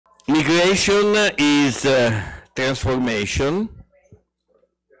Migration is transformation,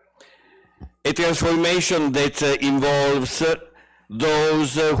 a transformation that involves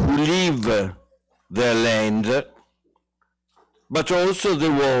those who leave their land, but also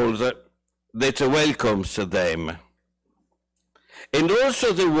the world that welcomes them, and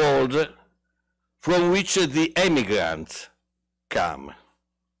also the world from which the emigrants come.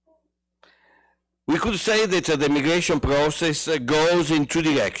 We could say that the migration process goes in two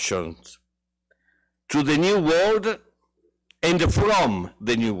directions, to the new world and from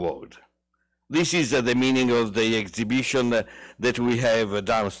the new world. This is the meaning of the exhibition that we have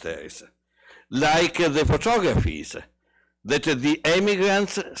downstairs. Like the photographies that the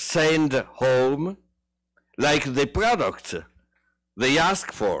emigrants send home, like the products they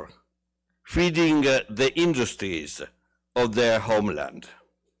ask for, feeding the industries of their homeland.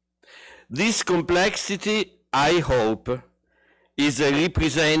 This complexity, I hope, is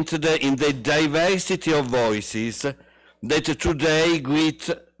represented in the diversity of voices that today greet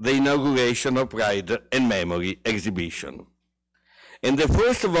the inauguration of Pride and Memory exhibition. And the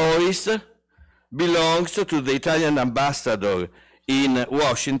first voice belongs to the Italian ambassador in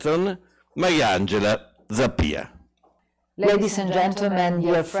Washington, Mariangela Zappia. Ladies and gentlemen,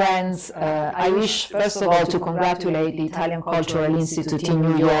 dear friends, I wish first of all to congratulate the Italian Cultural Institute in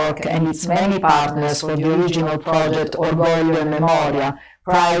New York and its many partners for the original project Orgoglio e Memoria,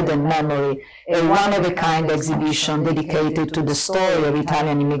 Pride and Memory, a one-of-a-kind exhibition dedicated to the story of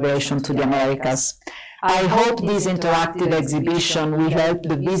Italian immigration to the Americas. I hope this interactive exhibition will help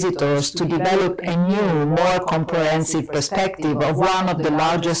the visitors to develop a new, more comprehensive perspective of one of the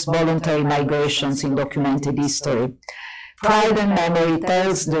largest voluntary migrations in documented history. Pride and Memory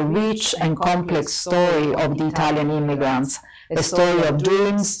tells the rich and complex story of the Italian immigrants, a story of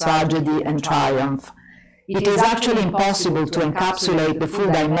dreams, tragedy, and triumph. It is actually impossible to encapsulate the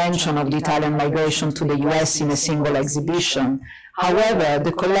full dimension of the Italian migration to the US in a single exhibition. However,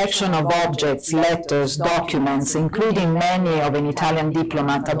 the collection of objects, letters, documents, including many of an Italian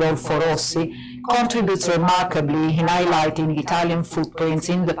diplomat, Adolfo Rossi, contributes remarkably in highlighting Italian footprints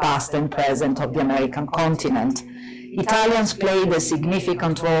in the past and present of the American continent. Italians played a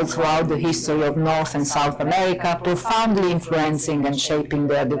significant role throughout the history of North and South America, profoundly influencing and shaping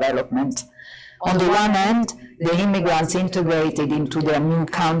their development. On the one hand, the immigrants integrated into their new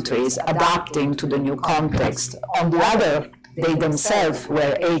countries, adapting to the new context. On the other, they themselves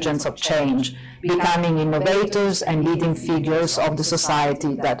were agents of change, becoming innovators and leading figures of the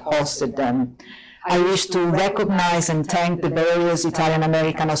society that hosted them. I wish to recognize and thank the various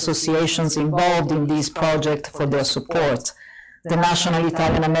Italian-American associations involved in this project for their support. The National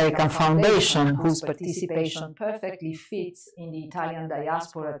Italian-American Foundation, whose participation perfectly fits in the Italian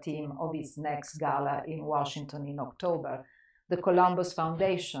diaspora team of its next gala in Washington in October, the Columbus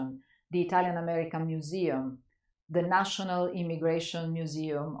Foundation, the Italian-American Museum, the National Immigration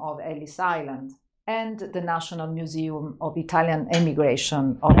Museum of Ellis Island, and the National Museum of Italian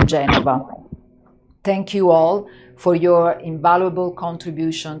Immigration of Genova. Thank you all for your invaluable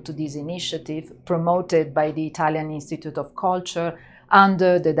contribution to this initiative promoted by the Italian Institute of Culture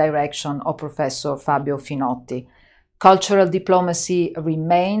under the direction of Professor Fabio Finotti. Cultural diplomacy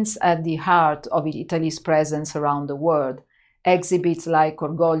remains at the heart of Italy's presence around the world. Exhibits like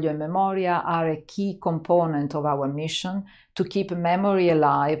Orgoglio e Memoria are a key component of our mission to keep memory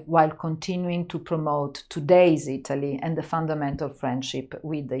alive while continuing to promote today's Italy and the fundamental friendship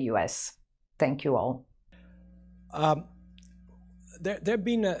with the US. Thank you all. There have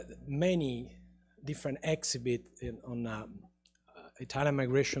been many different exhibits on Italian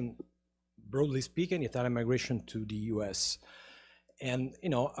migration, broadly speaking, Italian migration to the US. And, you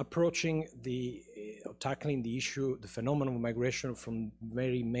know, approaching tackling the issue, the phenomenon of migration from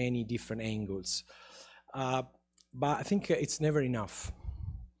very many different angles. But I think it's never enough.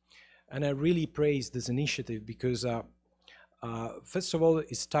 And I really praise this initiative because, first of all,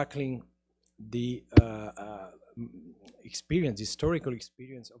 it's tackling the historical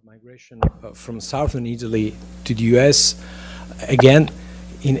experience of migration from southern Italy to the US, again,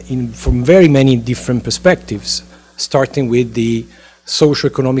 from very many different perspectives, starting with the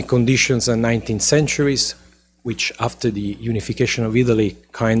socio-economic conditions in the 19th centuries, which after the unification of Italy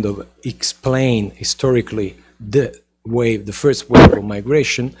kind of explain historically the first wave of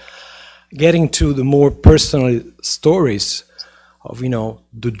migration, getting to the more personal stories of, you know,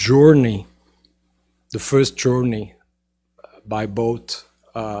 the journey, the first journey by boat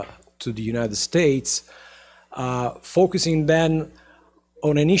to the United States, focusing then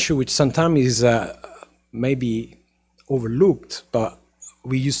on an issue which sometimes is maybe overlooked, but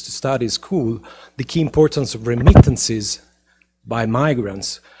we used to study in school, the key importance of remittances by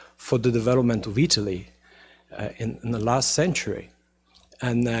migrants for the development of Italy in the last century.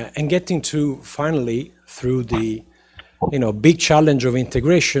 And getting to finally, through the big challenge of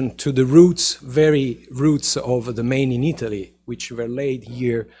integration, to the roots, very roots of the Made in Italy, which were laid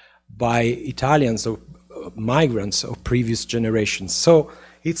here by Italians or migrants of previous generations. So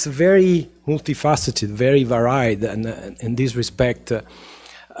it's very multifaceted, very varied, and in this respect,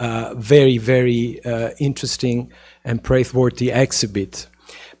 very, very interesting and praiseworthy exhibit.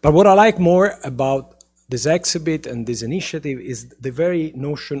 But what I like more about this exhibit and this initiative is the very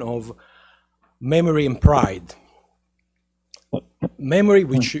notion of memory and pride. Memory,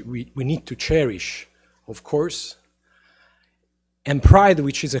 which we need to cherish, of course, and pride,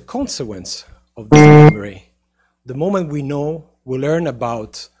 which is a consequence of this memory. The moment we know, we learn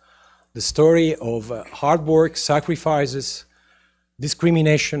about the story of hard work, sacrifices,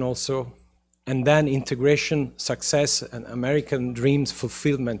 discrimination also, and then integration, success, and American dreams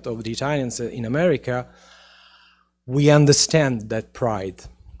fulfillment of the Italians in America, we understand that pride.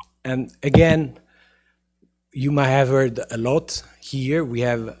 And again, you might have heard a lot here, we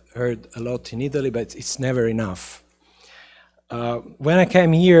have heard a lot in Italy, but it's never enough. When I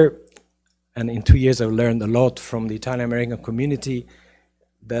came here, and in 2 years I've learned a lot from the Italian-American community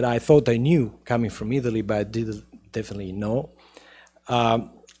that I thought I knew coming from Italy, but I didn't definitely know.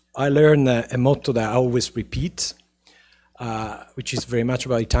 I learned a motto that I always repeat, which is very much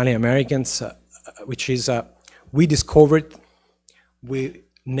about Italian-Americans, which is, we discover it, we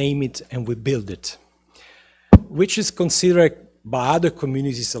name it, and we build it, which is considered by other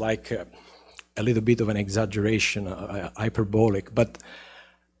communities like a little bit of an exaggeration, hyperbolic, but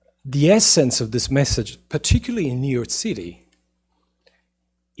the essence of this message, particularly in New York City,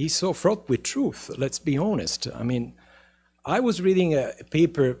 is so fraught with truth, let's be honest. I mean, I was reading a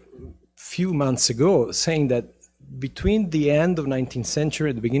paper a few months ago saying that between the end of the 19th century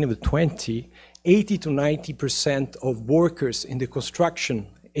and the beginning of the 20th, 80 to 90% of workers in the construction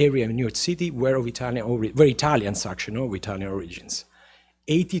area in New York City were of Italian origin, were Italians actually, of Italian origins.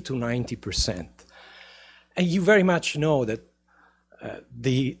 80 to 90%. And you very much know that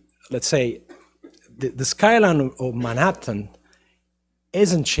let's say, the skyline of Manhattan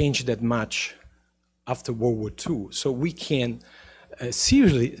hasn't changed that much after World War II. So we can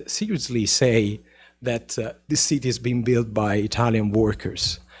seriously say that this city has been built by Italian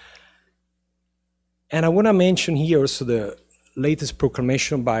workers. And I want to mention here also the latest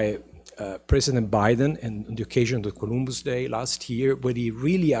proclamation by President Biden on the occasion of Columbus Day last year, where he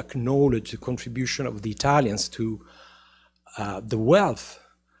really acknowledged the contribution of the Italians to the wealth,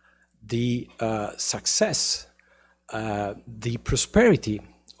 the success, the prosperity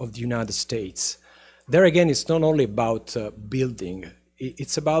of the United States. There again, it's not only about building,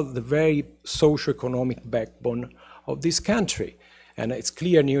 it's about the very socio-economic backbone of this country. And it's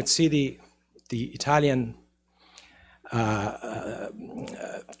clear New York City, the Italian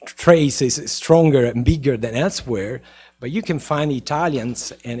trace is stronger and bigger than elsewhere, but you can find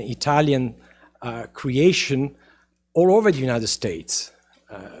Italians and Italian creation all over the United States,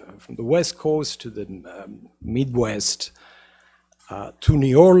 from the West Coast to the Midwest, to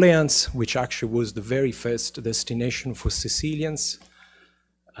New Orleans, which actually was the very first destination for Sicilians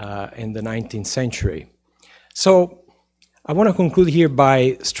in the 19th century. So I want to conclude here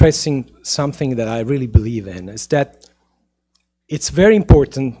by stressing something that I really believe in, is that it's very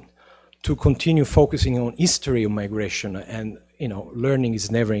important to continue focusing on history of migration, and learning is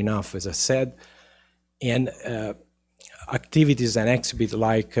never enough, as I said, and activities and exhibits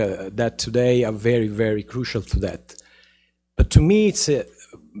like that today are very, very crucial to that. But to me, it's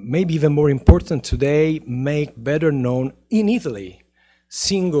maybe even more important today, make better known in Italy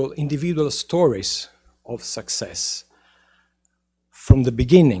single individual stories of success from the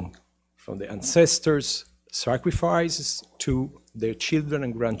beginning, from the ancestors' sacrifices to their children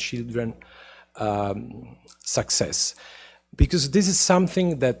and grandchildren success. Because this is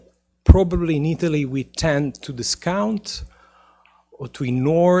something that probably in Italy we tend to discount or to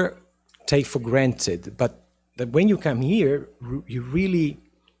ignore, take for granted, but that when you come here, you really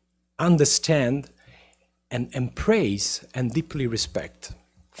understand and praise and deeply respect.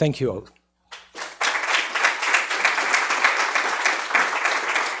 Thank you all.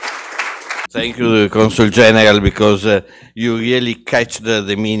 Thank you, Consul General, because you really catch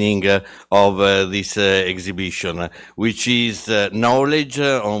the meaning of this exhibition, which is knowledge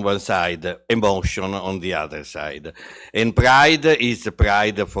on one side, emotion on the other side. And pride is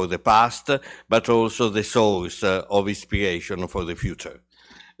pride for the past, but also the source of inspiration for the future.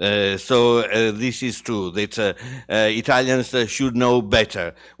 This is true, that Italians should know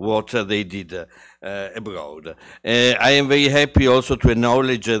better what they did abroad. I am very happy also to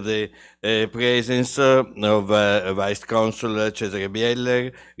acknowledge the presence of Vice Consul Cesare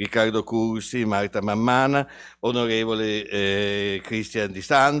Bieller, Riccardo Cursi, Marta Mammana, Onorevole Cristian Di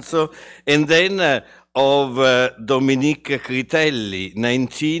Stanzo, and then of Dominique Critelli,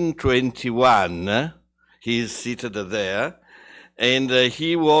 1921. He is seated there, and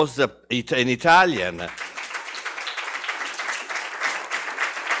he was an Italian.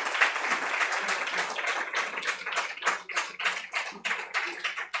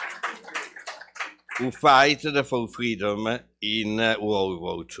 Who fought for freedom in World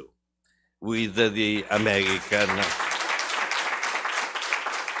War II with the American.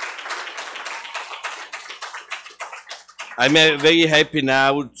 I'm very happy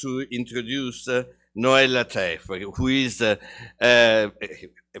now to introduce Noella Treff, who is a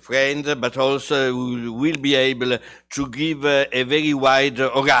friend, but also will be able to give a very wide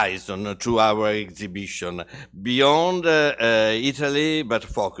horizon to our exhibition, beyond Italy, but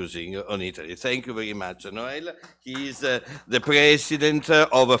focusing on Italy. Thank you very much, Noella. He is the president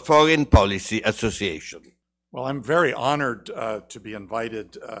of a Foreign Policy Association. Well, I'm very honored to be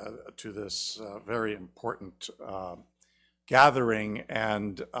invited to this very important gathering,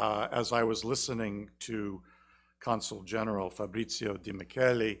 and as I was listening to Consul General Fabrizio Di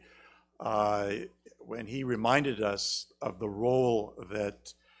Michele, when he reminded us of the role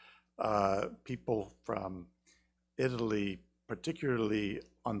that people from Italy, particularly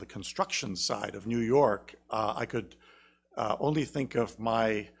on the construction side of New York, I could only think of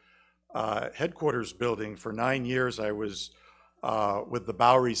my headquarters building. For 9 years, I was with the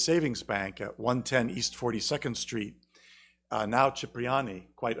Bowery Savings Bank at 110 East 42nd Street, now Cipriani,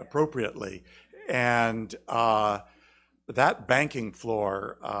 quite appropriately. And that banking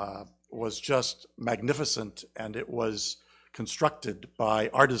floor was just magnificent, and it was constructed by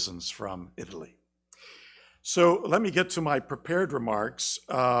artisans from Italy. So let me get to my prepared remarks.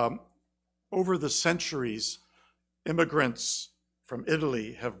 Over the centuries, immigrants from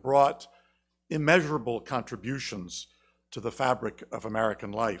Italy have brought immeasurable contributions to the fabric of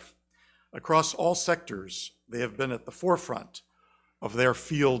American life. Across all sectors, they have been at the forefront of their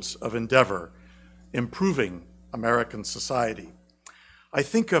fields of endeavor, improving American society. I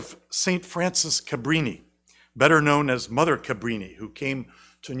think of St. Frances Cabrini, better known as Mother Cabrini, who came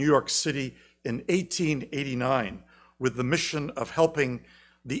to New York City in 1889 with the mission of helping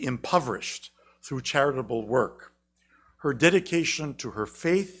the impoverished through charitable work. Her dedication to her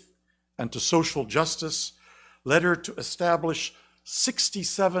faith and to social justice led her to establish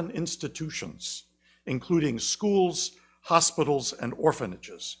 67 institutions, including schools, hospitals, and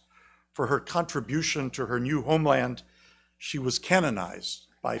orphanages. For her contribution to her new homeland, she was canonized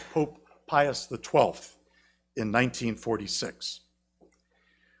by Pope Pius XII in 1946.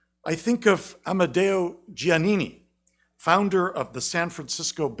 I think of Amedeo Giannini, founder of the San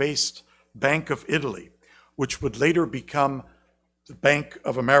Francisco-based Bank of Italy, which would later become the Bank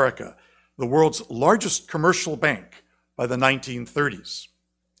of America, the world's largest commercial bank by the 1930s.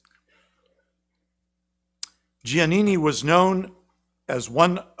 Giannini was known as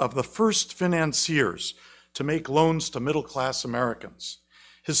one of the first financiers to make loans to middle-class Americans.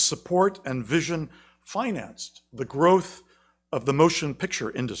 His support and vision financed the growth of the motion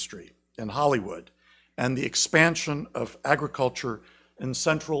picture industry in Hollywood and the expansion of agriculture in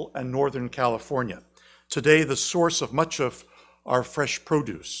Central and Northern California, today the source of much of our fresh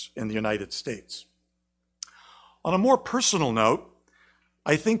produce in the United States. On a more personal note,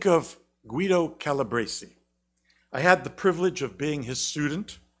 I think of Guido Calabresi. I had the privilege of being his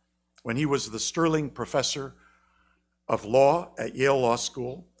student when he was the Sterling Professor of Law at Yale Law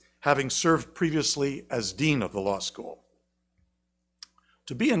School, having served previously as Dean of the Law School.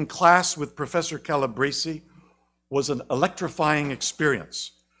 To be in class with Professor Calabresi was an electrifying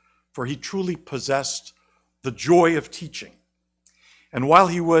experience, for he truly possessed the joy of teaching. And while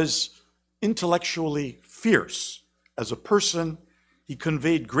he was intellectually fierce as a person, he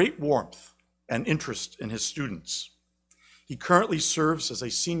conveyed great warmth and interest in his students. He currently serves as a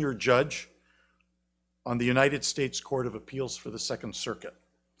senior judge on the United States Court of Appeals for the Second Circuit.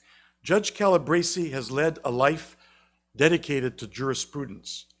 Judge Calabresi has led a life dedicated to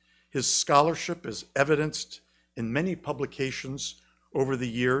jurisprudence. His scholarship is evidenced in many publications over the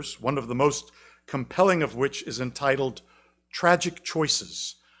years, one of the most compelling of which is entitled Tragic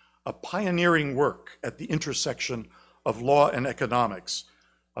Choices, a pioneering work at the intersection of law and economics,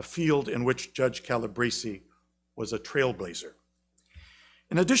 a field in which Judge Calabresi was a trailblazer.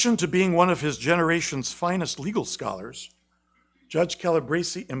 In addition to being one of his generation's finest legal scholars, Judge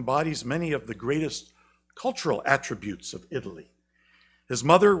Calabresi embodies many of the greatest cultural attributes of Italy. His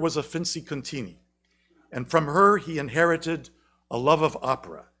mother was a Finzi-Contini, and from her he inherited a love of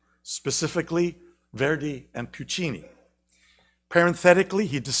opera, specifically Verdi and Puccini. Parenthetically,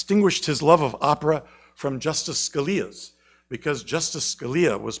 he distinguished his love of opera from Justice Scalia's, because Justice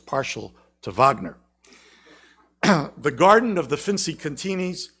Scalia was partial to Wagner. The Garden of the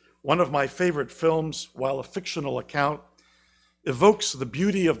Finzi-Continis, one of my favorite films, while a fictional account, evokes the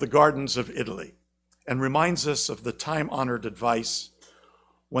beauty of the gardens of Italy and reminds us of the time-honored advice,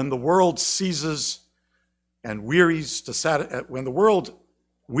 when the world seizes and wearies when the world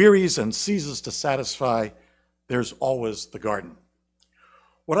wearies and ceases to satisfy, there's always the garden.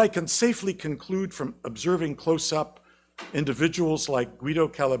 What I can safely conclude from observing close-up individuals like Guido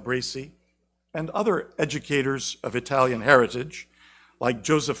Calabresi and other educators of Italian heritage, like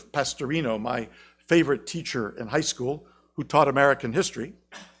Joseph Pastorino, my favorite teacher in high school, who taught American history,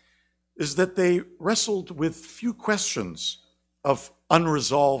 is that they wrestled with few questions of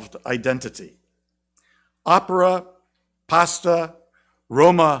unresolved identity. Opera, pasta,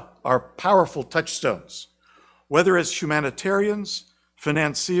 Roma are powerful touchstones, whether as humanitarians,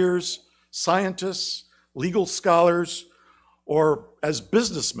 financiers, scientists, legal scholars, or as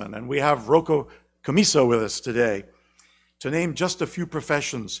businessmen, and we have Rocco Commisso with us today. To name just a few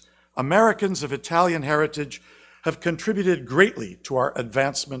professions, Americans of Italian heritage have contributed greatly to our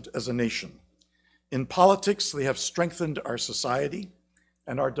advancement as a nation. In politics, they have strengthened our society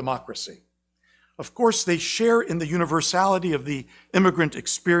and our democracy. Of course, they share in the universality of the immigrant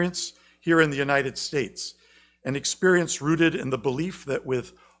experience here in the United States, an experience rooted in the belief that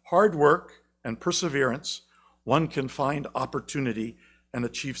with hard work and perseverance, one can find opportunity and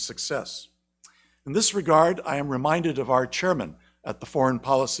achieve success. In this regard, I am reminded of our chairman at the Foreign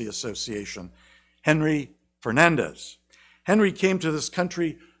Policy Association, Henry Fernandez. Henry came to this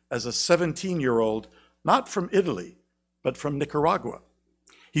country as a 17-year-old, not from Italy, but from Nicaragua.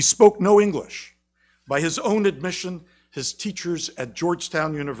 He spoke no English. By his own admission, his teachers at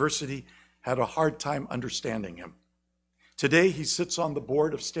Georgetown University had a hard time understanding him. Today, he sits on the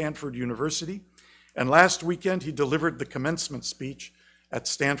board of Stanford University, and last weekend he delivered the commencement speech at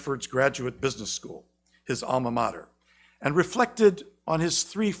Stanford's Graduate Business School, his alma mater, and reflected on his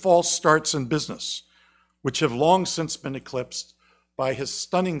 3 false starts in business, which have long since been eclipsed by his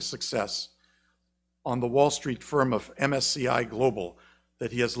stunning success on the Wall Street firm of MSCI Global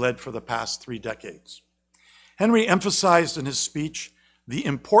that he has led for the past 3 decades. Henry emphasized in his speech the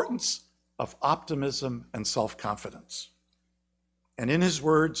importance of optimism and self-confidence. And in his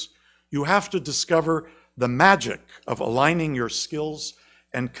words, you have to discover the magic of aligning your skills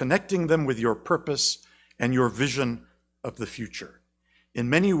and connecting them with your purpose and your vision of the future. In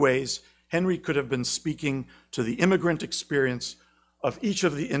many ways, Henry could have been speaking to the immigrant experience of each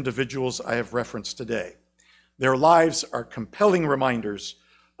of the individuals I have referenced today. Their lives are compelling reminders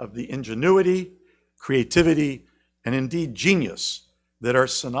of the ingenuity, creativity, and indeed genius that are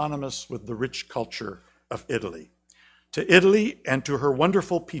synonymous with the rich culture of Italy. To Italy and to her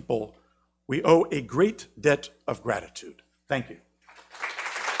wonderful people, we owe a great debt of gratitude. Thank you.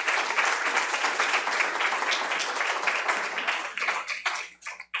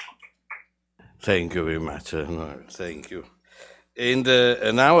 Thank you very much. No, thank you. And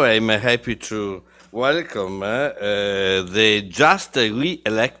now I'm happy to welcome the just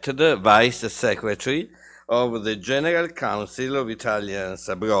re-elected Vice Secretary of the General Council of Italians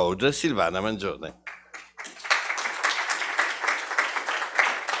Abroad, Silvana Mangione.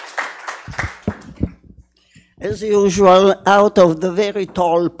 As usual, out of the very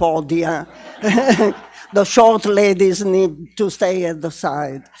tall podia, the short ladies need to stay at the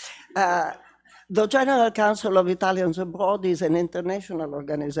side. The General Council of Italians Abroad is an international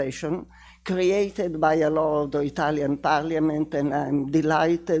organization created by a law of the Italian Parliament, and I'm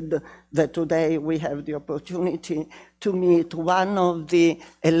delighted that today we have the opportunity to meet one of the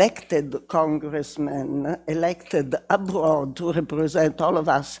elected congressmen elected abroad to represent all of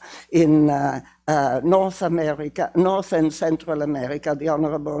us in North America, North and Central America, the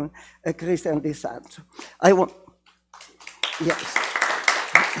Honorable Christian Di Sanzo. Yes.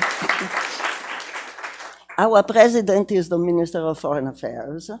 Our president is the Minister of Foreign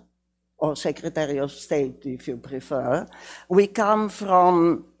Affairs, or Secretary of State, if you prefer. We come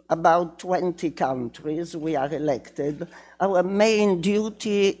from about 20 countries. We are elected. Our main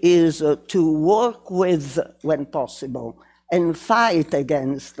duty is to work with, when possible, and fight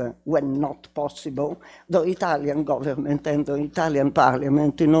against, when not possible, the Italian government and the Italian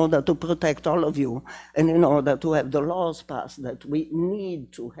parliament in order to protect all of you and in order to have the laws passed that we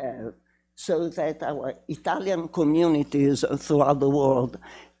need to have so that our Italian communities throughout the world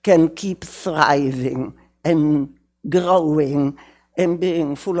can keep thriving and growing and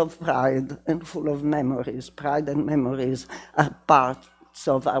being full of pride and full of memories. Pride and memories are parts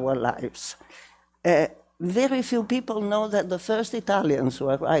of our lives. Very few people know that the first Italians who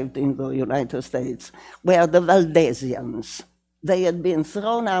arrived in the United States were the Valdesians. They had been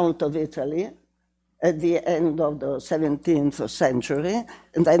thrown out of Italy at the end of the 17th century,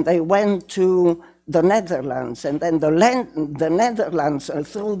 and then they went to the Netherlands, and then the Netherlands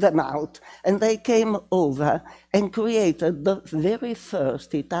threw them out, and they came over and created the very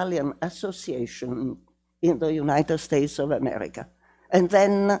first Italian association in the United States of America. And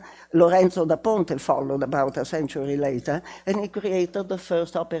then Lorenzo da Ponte followed about a century later, and he created the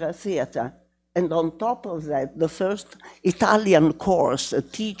first opera theater. And on top of that, the first Italian course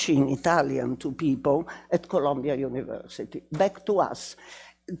teaching Italian to people at Columbia University. Back to us.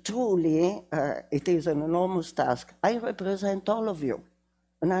 Truly, it is an enormous task. I represent all of you,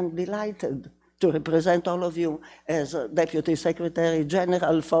 and I'm delighted to represent all of you as Deputy Secretary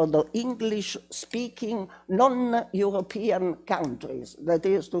General for the English-speaking non-European countries, that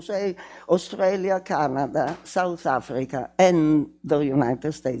is to say Australia, Canada, South Africa, and the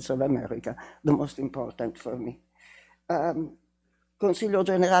United States of America, the most important for me. Consiglio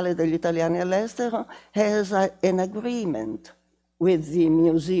Generale degli Italiani all'estero has an agreement with the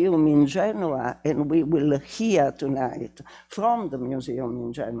museum in Genoa, and we will hear tonight from the museum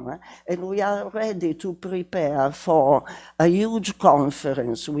in Genoa, and we are ready to prepare for a huge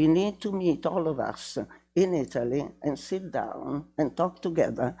conference. We need to meet, all of us, in Italy and sit down and talk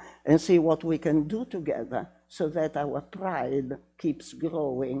together and see what we can do together so that our pride keeps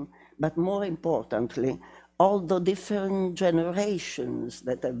growing, but more importantly, all the different generations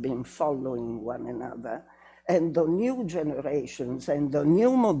that have been following one another, and the new generations and the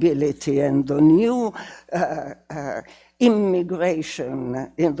new mobility and the new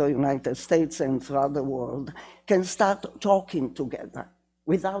immigration in the United States and throughout the world can start talking together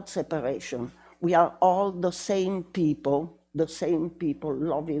without separation. We are all the same people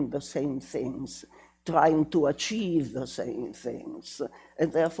loving the same things, trying to achieve the same things.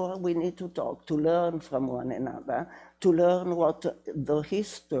 And therefore we need to talk, to learn from one another, to learn what the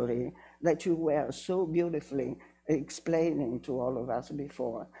history that you were so beautifully explaining to all of us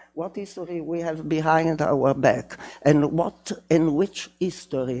before, what history we have behind our back, and what and which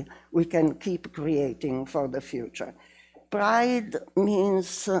history we can keep creating for the future. Pride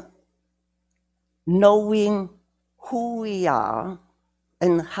means knowing who we are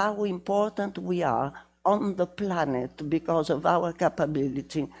and how important we are on the planet because of our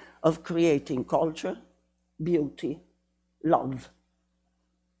capability of creating culture, beauty, love,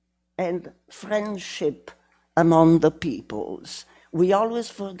 and friendship among the peoples. We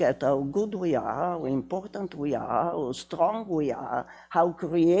always forget how good we are, how important we are, how strong we are, how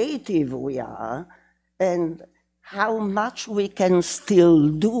creative we are, and how much we can still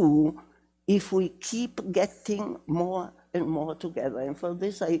do if we keep getting more and more together. And for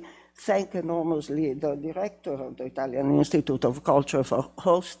this, I thank enormously the director of the Italian Institute of Culture for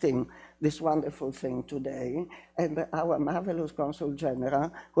hosting this wonderful thing today, and our marvelous Consul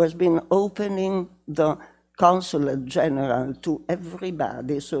General, who has been opening the Consulate General to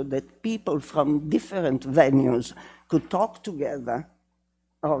everybody so that people from different venues could talk together,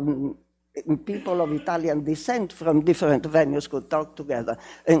 people of Italian descent from different venues could talk together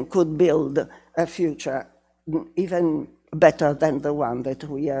and could build a future even better than the one that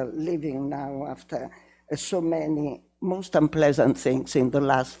we are living now after so many most unpleasant things in the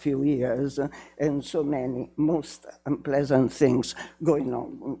last few years and so many most unpleasant things going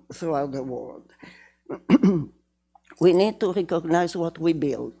on throughout the world. We need to recognize what we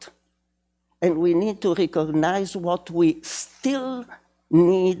built, and we need to recognize what we still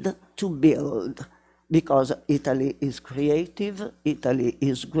need to build, because Italy is creative, Italy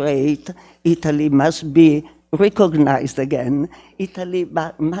is great, Italy must be recognized again. Italy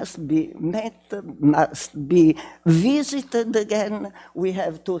must be met, must be visited again. We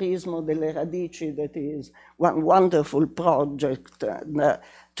have Turismo delle Radici, that is one wonderful project,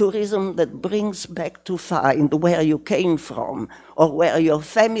 tourism that brings back to find where you came from or where your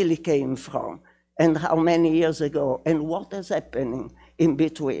family came from and how many years ago and what is happening in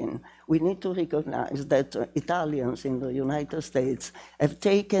between. We need to recognize that Italians in the United States have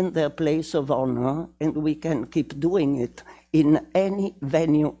taken their place of honor, and we can keep doing it in any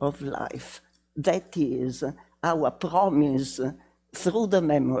venue of life. That is our promise through the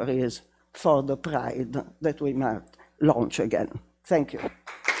memories for the pride that we might launch again. Thank you.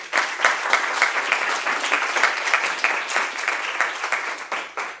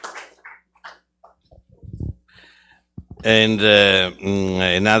 And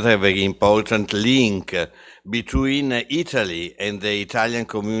another very important link between Italy and the Italian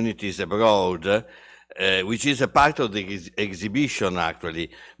communities abroad, which is a part of the exhibition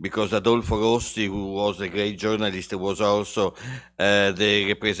actually, because Adolfo Rossi, who was a great journalist, was also the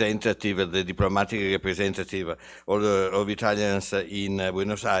representative, the diplomatic representative of Italians in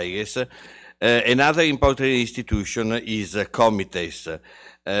Buenos Aires. Another important institution is Comites.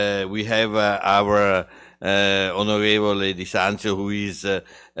 We have our Onorevole Di Sanzio, who is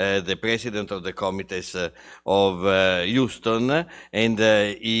the president of the Comites of Houston, and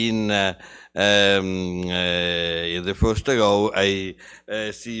in the first row I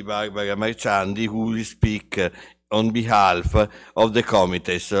see Barbara Marciandi, who will speak on behalf of the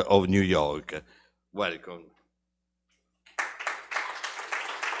Comites of New York. Welcome.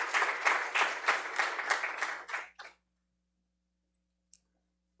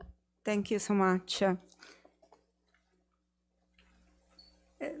 Thank you so much.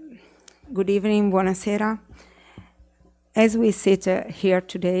 Good evening, buonasera. As we sit here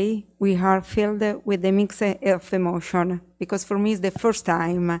today, we are filled with a mix of emotion, because for me it's the first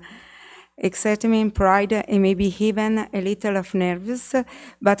time. Excitement, pride, and maybe even a little of nerves,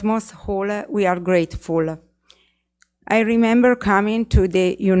 but most of all, we are grateful. I remember coming to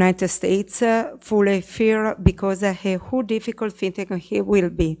the United States full of fear because of how difficult thinking it will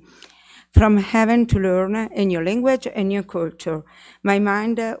be. From having to learn a new language, a new culture, my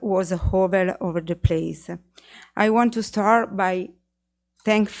mind was all over the place. I want to start by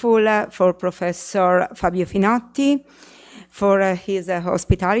thankful for Professor Fabio Finotti for his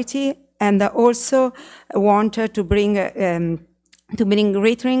hospitality, and also want to bring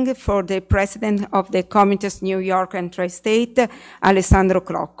greeting for the president of the Comites New York and Tri-State, Alessandro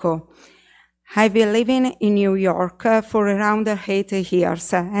Crocco. I've been living in New York for around 8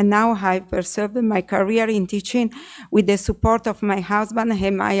 years, and now I've pursued my career in teaching with the support of my husband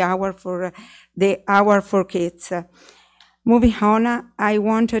and my Hour for Kids. Moving on, I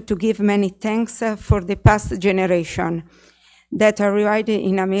wanted to give many thanks for the past generation that arrived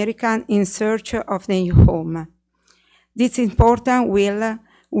in America in search of a new home. This important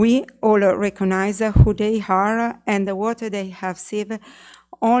we all recognize who they are and what they have seen,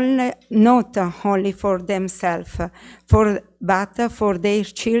 not only for themselves, but for their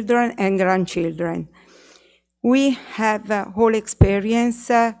children and grandchildren. We have all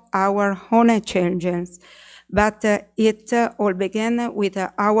experienced our own changes, but it all began with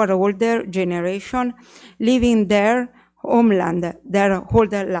our older generation living their homeland, their whole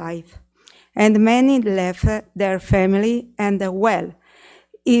life. And many left their family and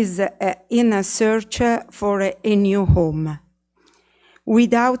is in a search for a new home.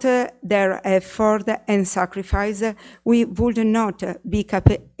 Without their effort and sacrifice, we would not be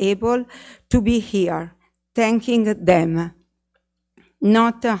able to be here, thanking them.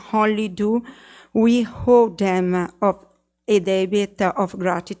 Not only do we owe them a debit of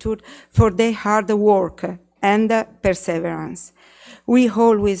gratitude for their hard work and perseverance, we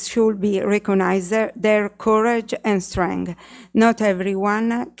always should be recognize their courage and strength. Not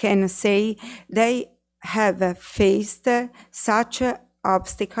everyone can say they have faced such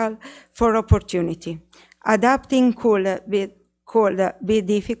obstacle for opportunity. Adapting could be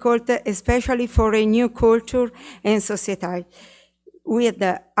difficult, especially for a new culture and society, with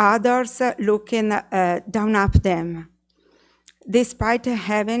others looking down up them. Despite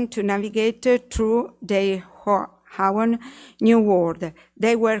having to navigate through their own new world,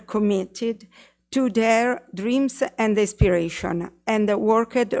 they were committed to their dreams and aspiration, and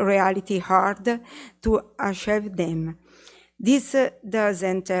worked reality hard to achieve them. This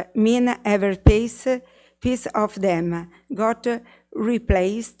doesn't mean every piece of them got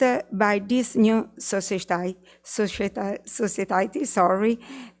replaced by this new society.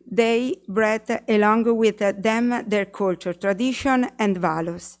 They brought along with them their culture, tradition, and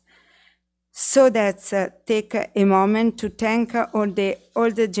values. So let's take a moment to thank all the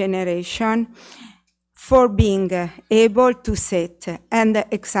older generation for being able to set an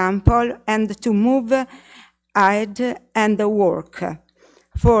example and to move ahead and work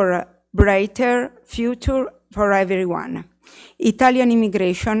for a brighter future for everyone. Italian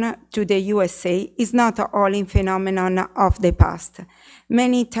immigration to the USA is not only a phenomenon of the past.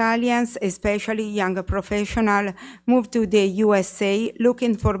 Many Italians, especially young professionals, move to the USA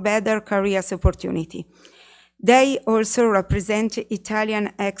looking for better career opportunity. They also represent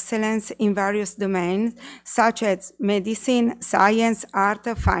Italian excellence in various domains, such as medicine, science, art,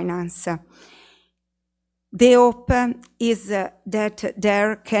 finance. The hope is that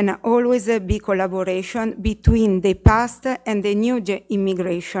there can always be collaboration between the past and the new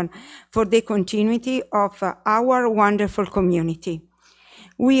immigration for the continuity of our wonderful community.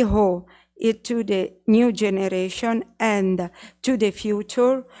 We owe it to the new generation and to the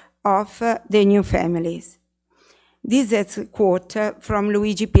future of the new families. This is a quote from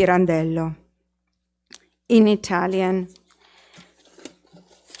Luigi Pirandello. In Italian: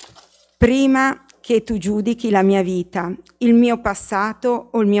 prima che tu giudichi la mia vita, il mio passato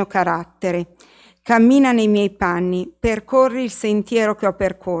o il mio carattere, cammina nei miei panni, percorri il sentiero che ho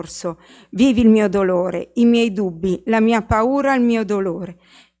percorso, vivi il mio dolore, i miei dubbi, la mia paura, il mio dolore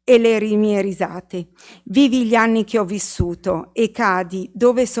e le mie risate. Vivi gli anni che ho vissuto e cadi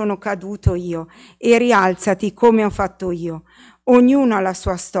dove sono caduto io e rialzati come ho fatto io. Ognuno ha la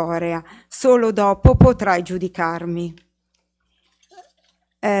sua storia, solo dopo potrai giudicarmi.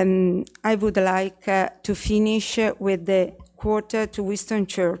 I would like to finish with the quote to Winston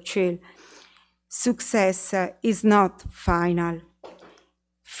Churchill. Success is not final.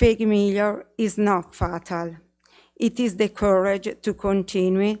 Failure is not fatal. It is the courage to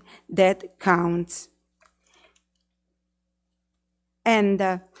continue that counts. And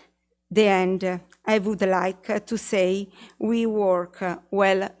the end, I would like to say we work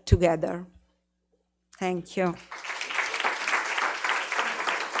well together. Thank you.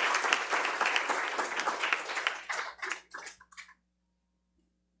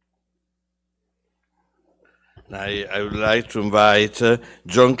 I would like to invite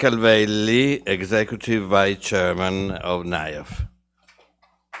John Calvelli, Executive Vice Chairman of NIAF.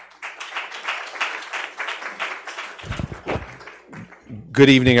 Good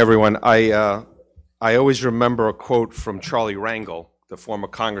evening, everyone. I always remember a quote from Charlie Rangel, the former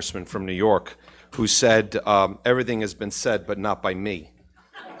congressman from New York, who said, everything has been said, but not by me.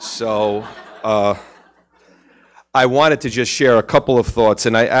 So I wanted to just share a couple of thoughts.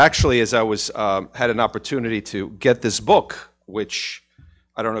 And I actually, as I was, had an opportunity to get this book, which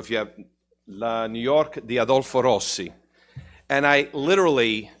I don't know if you have, La New York di Adolfo Rossi. And I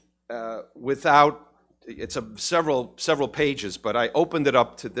literally, it's several pages, but I opened it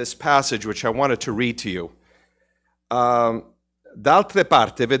up to this passage, which I wanted to read to you. D'altre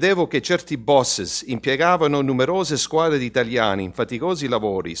parte vedevo che certi bosses impiegavano numerose squadre di italiani in faticosi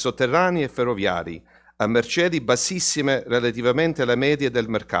lavori sotterranei e ferroviari, a mercedi bassissime relativamente alla media del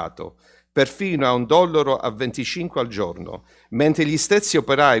mercato, perfino a $1.25 al giorno, mentre gli stessi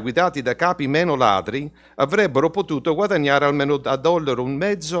operai guidati da capi meno ladri avrebbero potuto guadagnare almeno da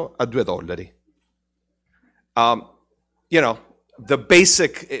 $1.50 a $2. You know, the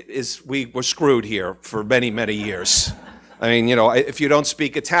basic is we were screwed here for many, many years. I mean, you know, if you don't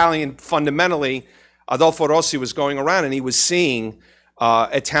speak Italian, fundamentally, Adolfo Rossi was going around and he was seeing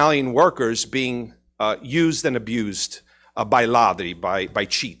Italian workers being used and abused by ladri, by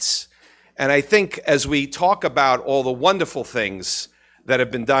cheats. And I think as we talk about all the wonderful things that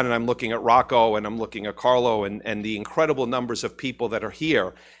have been done, and I'm looking at Rocco and I'm looking at Carlo and the incredible numbers of people that are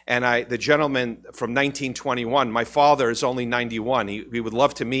here, and the gentleman from 1921, my father is only 91. He would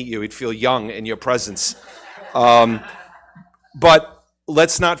love to meet you. He'd feel young in your presence. But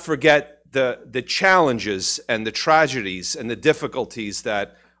let's not forget the challenges and the tragedies and the difficulties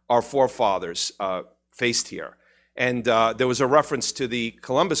that our forefathers faced here. And there was a reference to the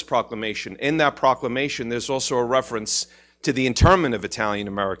Columbus Proclamation. In that proclamation, there's also a reference to the internment of Italian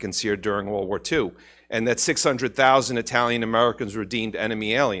Americans here during World War II, and that 600,000 Italian Americans were deemed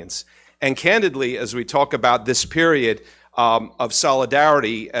enemy aliens. And candidly, as we talk about this period of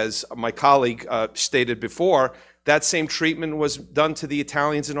solidarity, as my colleague stated before, that same treatment was done to the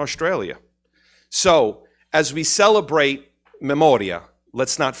Italians in Australia. So as we celebrate Memoria,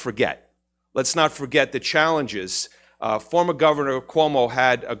 let's not forget. Let's not forget the challenges. Former Governor Cuomo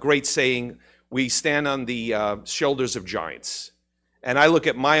had a great saying, we stand on the shoulders of giants. And I look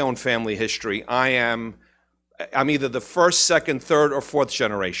at my own family history. I'm either the first, second, third, or fourth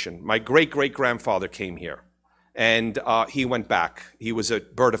generation. My great-great-grandfather came here, and he went back. He was a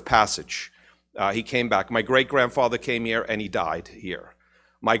bird of passage. He came back. My great-grandfather came here, and he died here.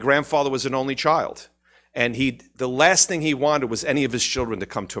 My grandfather was an only child, and the last thing he wanted was any of his children to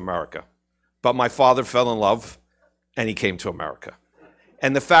come to America. But my father fell in love, and he came to America.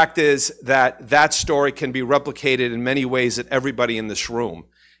 And the fact is that that story can be replicated in many ways at everybody in this room.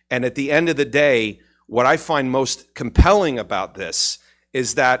 And at the end of the day, what I find most compelling about this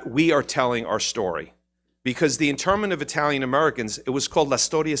is that we are telling our story. Because the internment of Italian Americans, it was called La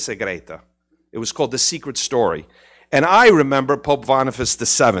Storia Segreta. It was called The Secret Story. And I remember Pope Boniface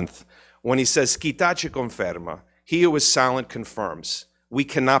VII when he says, Chi tace conferma, he who is silent confirms. we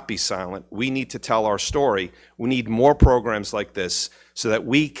cannot be silent. We need to tell our story. We need more programs like this so that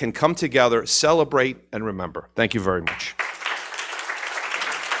we can come together, celebrate, and remember. Thank you very much.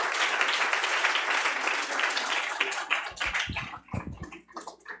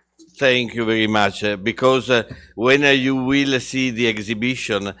 Thank you very much, because when you will see the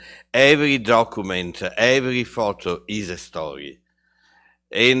exhibition, every document, every photo is a story.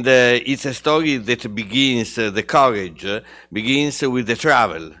 And it's a story that begins, the courage begins with the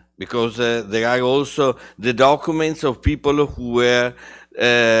travel, because there are also the documents of people who were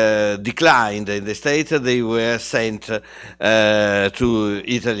declined in the States. They were sent to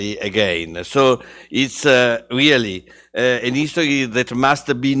Italy again. So it's really an history that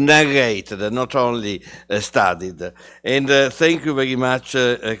must be narrated, not only studied. And thank you very much,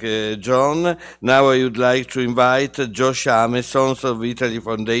 John. Now I would like to invite Josh Ame, Sons of Italy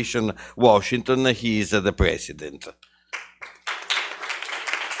Foundation, Washington. He is the president.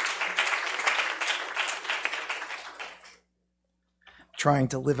 Trying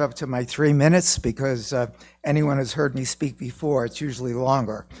to live up to my 3 minutes, because anyone who's heard me speak before, it's usually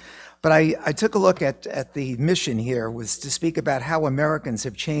longer. But I took a look at the mission here, was to speak about how Americans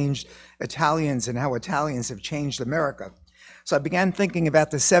have changed Italians and how Italians have changed America. So I began thinking about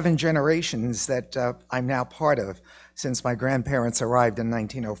the 7 generations that I'm now part of since my grandparents arrived in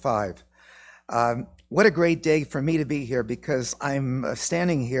 1905. What a great day for me to be here, because I'm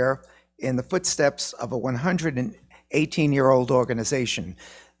standing here in the footsteps of a 118-year-old organization,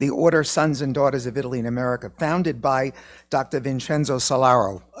 the Order Sons and Daughters of Italy in America, founded by Dr. Vincenzo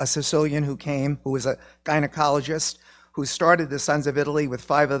Solaro, a Sicilian who was a gynecologist, who started the Sons of Italy with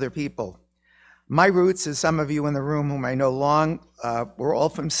 5 other people. My roots, as some of you in the room whom I know long, were all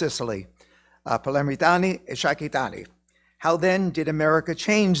from Sicily, Palermitani e Shakitani. How then did America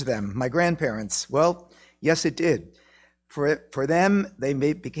change them, my grandparents? Well, yes, it did. For them, they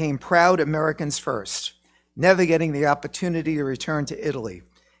became proud Americans first, never getting the opportunity to return to Italy.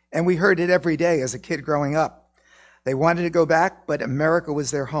 And we heard it every day as a kid growing up. They wanted to go back, but America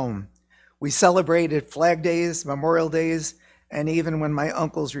was their home. We celebrated Flag Days, Memorial Days, and even when my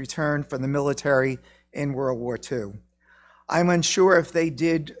uncles returned from the military in World War II. I'm unsure if they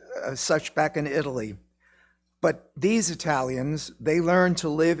did such back in Italy, but these Italians, they learned to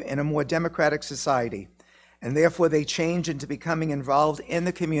live in a more democratic society, and therefore they changed into becoming involved in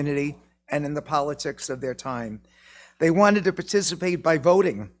the community and in the politics of their time. They wanted to participate by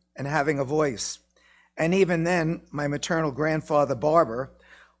voting and having a voice. And even then, my maternal grandfather, Barber,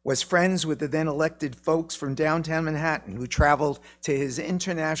 was friends with the then elected folks from downtown Manhattan who traveled to his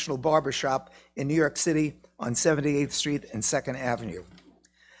international barbershop in New York City on 78th Street and 2nd Avenue.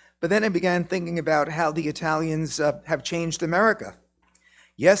 But then I began thinking about how the Italians have changed America.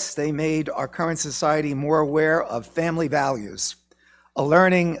 Yes, they made our current society more aware of family values, a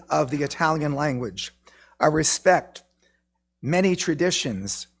learning of the Italian language, a respect, many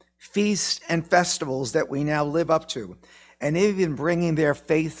traditions, feasts and festivals that we now live up to, and even bringing their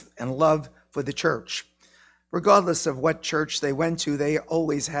faith and love for the church. Regardless of what church they went to, they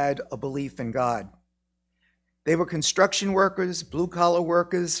always had a belief in God. They were construction workers, blue-collar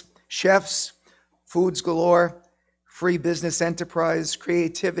workers, chefs, foods galore, free business enterprise,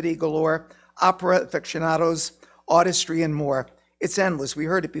 creativity galore, opera aficionados, artistry, and more. It's endless. We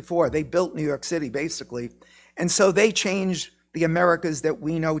heard it before. They built New York City, basically. And so they changed the Americas that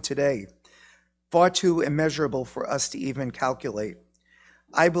we know today, far too immeasurable for us to even calculate.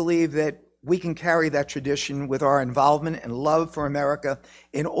 I believe that we can carry that tradition with our involvement and love for America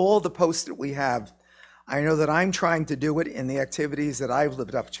in all the posts that we have. I know that I'm trying to do it in the activities that I've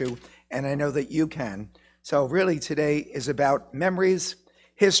lived up to, and I know that you can. So really today is about memories,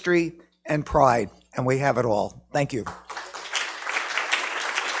 history, and pride, and we have it all. Thank you.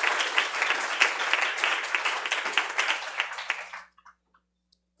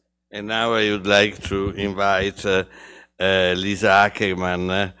 And now I would like to invite Lisa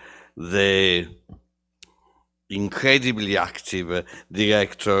Ackerman, the incredibly active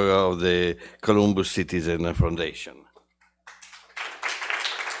director of the Columbus Citizen Foundation.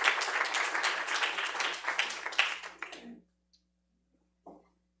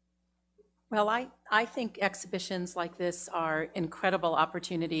 Well, I think exhibitions like this are incredible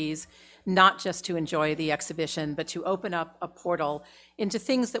opportunities, not just to enjoy the exhibition, but to open up a portal into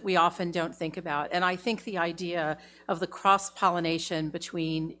things that we often don't think about. And I think the idea of the cross-pollination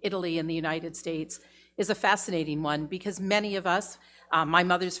between Italy and the United States is a fascinating one, because many of us, my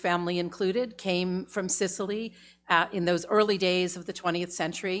mother's family included, came from Sicily in those early days of the 20th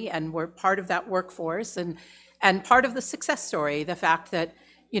century and were part of that workforce and part of the success story, the fact that,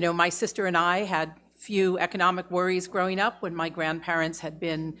 you know, my sister and I had few economic worries growing up when my grandparents had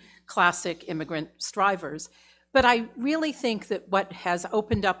been classic immigrant strivers. But I really think that what has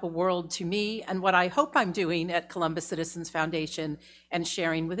opened up a world to me, and what I hope I'm doing at Columbus Citizens Foundation and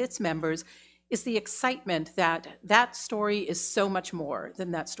sharing with its members, is the excitement that that story is so much more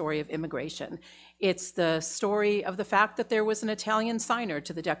than that story of immigration. It's the story of the fact that there was an Italian signer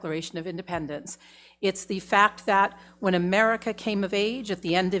to the Declaration of Independence. It's the fact that when America came of age at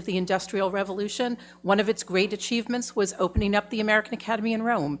the end of the Industrial Revolution, one of its great achievements was opening up the American Academy in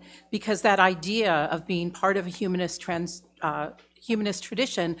Rome, because that idea of being part of a humanist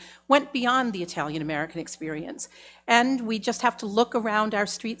tradition went beyond the Italian-American experience. And we just have to look around our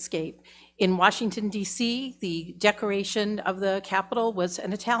streetscape. In Washington, D.C., the decoration of the Capitol was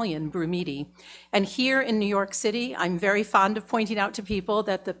an Italian Brumidi. And here in New York City, I'm very fond of pointing out to people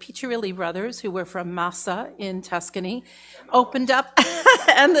that the Piccirilli brothers, who were from Massa in Tuscany, opened up,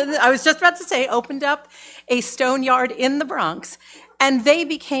 and I was just about to say, opened up a stone yard in the Bronx, and they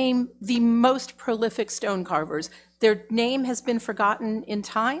became the most prolific stone carvers. Their name has been forgotten in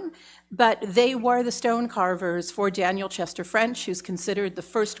time, but they were the stone carvers for Daniel Chester French, who's considered the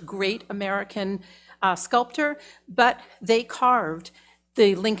first great American sculptor, but they carved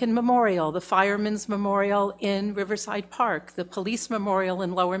the Lincoln Memorial, the Fireman's Memorial in Riverside Park, the Police Memorial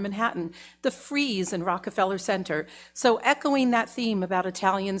in Lower Manhattan, the frieze in Rockefeller Center. So echoing that theme about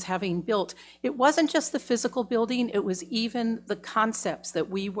Italians having built, it wasn't just the physical building, it was even the concepts that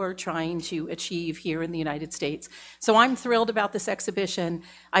we were trying to achieve here in the United States. So I'm thrilled about this exhibition.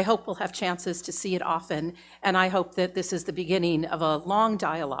 I hope we'll have chances to see it often, and I hope that this is the beginning of a long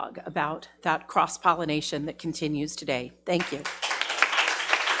dialogue about that cross-pollination that continues today. Thank you.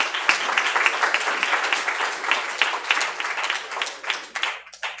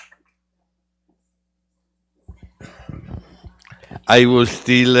 I will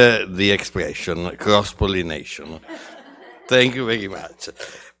steal the expression, cross-pollination. Thank you very much.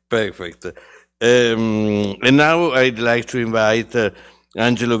 Perfect. And now I'd like to invite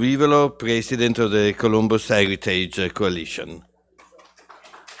Angelo Vivolo, President of the Columbus Heritage Coalition.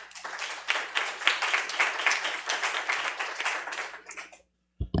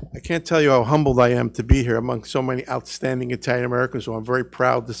 I can't tell you how humbled I am to be here among so many outstanding Italian Americans who I'm very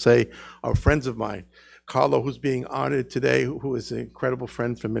proud to say are friends of mine. Carlo, who's being honored today, who is an incredible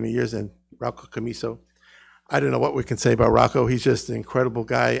friend for many years, and Rocco Camiso. I don't know what we can say about Rocco. He's just an incredible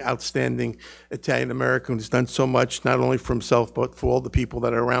guy, outstanding Italian-American who's done so much, not only for himself, but for all the people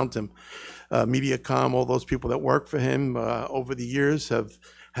that are around him. MediaCom, all those people that work for him over the years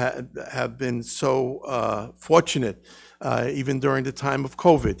have been so fortunate. Even during the time of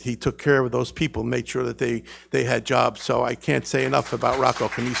COVID, he took care of those people, made sure that they had jobs. So I can't say enough about Rocco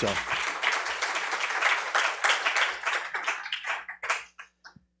Camiso.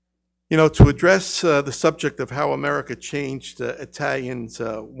 You know, to address the subject of how America changed Italians,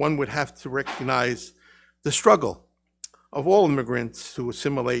 one would have to recognize the struggle of all immigrants to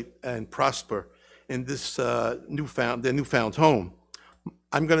assimilate and prosper in this their newfound home.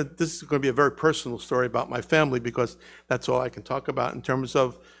 This is going to be a very personal story about my family, because that's all I can talk about in terms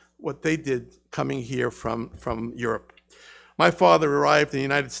of what they did coming here from Europe. My father arrived in the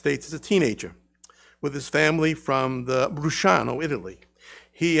United States as a teenager with his family from the Brusciano, Italy.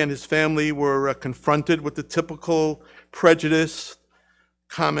 He and his family were confronted with the typical prejudice,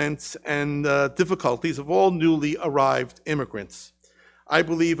 comments, and difficulties of all newly arrived immigrants. I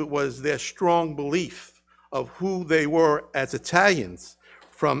believe it was their strong belief of who they were as Italians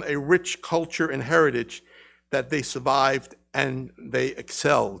from a rich culture and heritage that they survived and they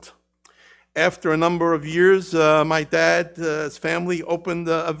excelled. After a number of years, my dad's family opened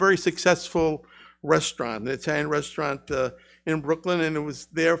a very successful restaurant, an Italian restaurant in Brooklyn, and it was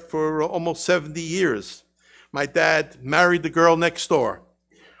there for almost 70 years. My dad married the girl next door,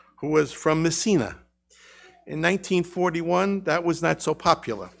 who was from Messina. In 1941, that was not so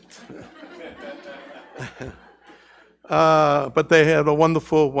popular. But they had a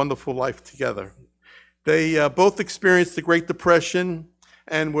wonderful, wonderful life together. They both experienced the Great Depression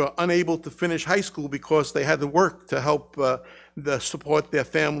and were unable to finish high school because they had to work to help support their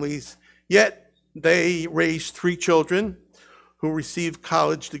families. Yet they raised 3 children who received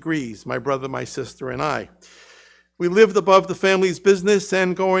college degrees, my brother, my sister, and I. We lived above the family's business,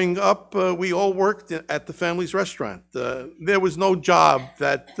 and growing up, we all worked at the family's restaurant. There was no job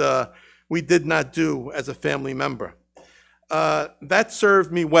that we did not do as a family member. That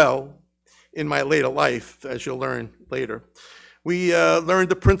served me well in my later life, as you'll learn later. We learned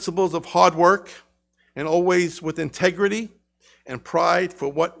the principles of hard work, and always with integrity and pride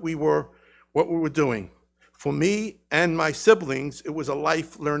for what we were doing. For me and my siblings, it was a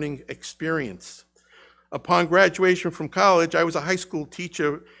life learning experience. Upon graduation from college, I was a high school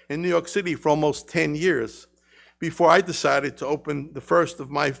teacher in New York City for almost 10 years before I decided to open the first of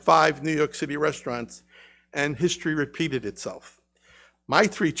my 5 New York City restaurants, and history repeated itself. My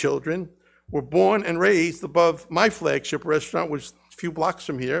 3 children were born and raised above my flagship restaurant, which is a few blocks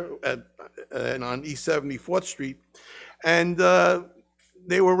from here and on East 74th Street. And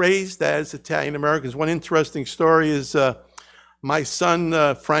they were raised as Italian Americans. One interesting story is my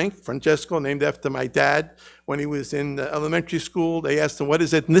son, Francesco, named after my dad, when he was in elementary school, they asked him what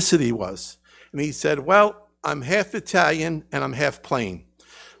his ethnicity was. And he said, well, I'm half Italian and I'm half plain.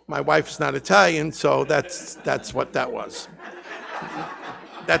 My wife is not Italian, so that's what that was.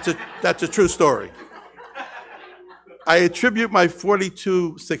 That's a true story. I attribute my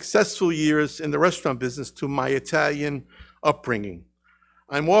 42 successful years in the restaurant business to my Italian upbringing.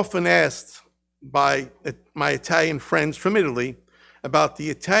 I'm often asked by my Italian friends from Italy about the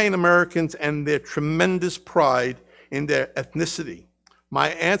Italian Americans and their tremendous pride in their ethnicity. My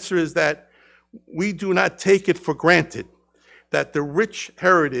answer is that we do not take it for granted that the rich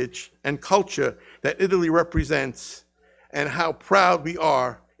heritage and culture that Italy represents and how proud we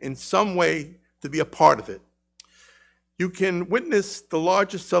are in some way to be a part of it. You can witness the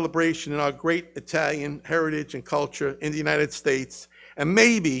largest celebration in our great Italian heritage and culture in the United States and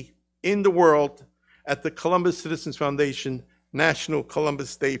maybe in the world at the Columbus Citizens Foundation National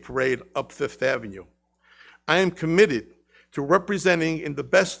Columbus Day Parade up Fifth Avenue. I am committed to representing in the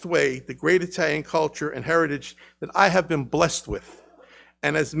best way the great Italian culture and heritage that I have been blessed with.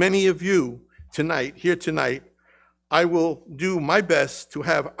 And as many of you here tonight, I will do my best to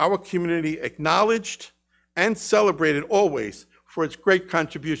have our community acknowledged and celebrated always for its great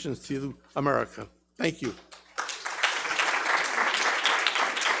contributions to America. Thank you.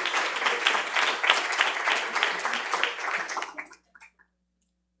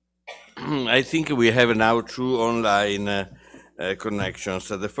 I think we have now 2 online connections.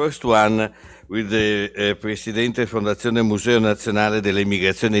 The first one with the Presidente Fondazione Museo Nazionale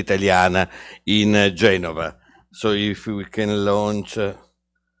dell'Emigrazione Italiana in Genova. So if we can launch...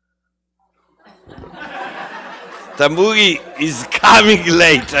 Tamburi is coming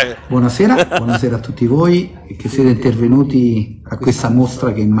later. Buonasera a tutti voi che siete intervenuti a questa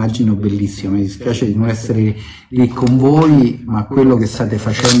mostra che immagino bellissima. Mi dispiace di non essere lì con voi, ma quello che state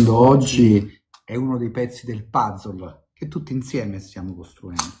facendo oggi è uno dei pezzi del puzzle che tutti insieme stiamo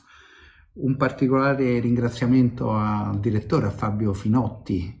costruendo. Un particolare ringraziamento al direttore, a Fabio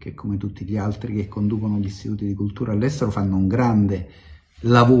Finotti, che come tutti gli altri che conducono gli istituti di cultura all'estero fanno un grande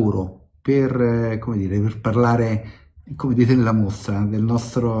lavoro per parlare, come dite nella mostra, della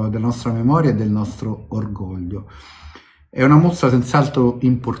nostra memoria e del nostro orgoglio. È una mostra senz'altro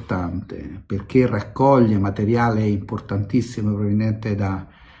importante perché raccoglie materiale importantissimo proveniente da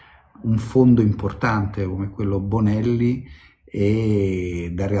un fondo importante come quello Bonelli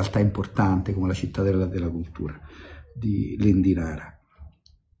e da realtà importanti come la Cittadella della Cultura di Lindinara.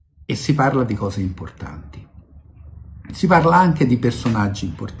 E si parla di cose importanti. Si parla anche di personaggi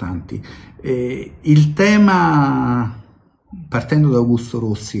importanti. Il tema, partendo da Augusto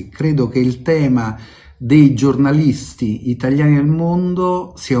Rossi, credo che il tema dei giornalisti italiani nel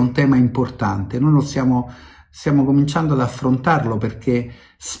mondo sia un tema importante. Noi lo stiamo cominciando ad affrontarlo perché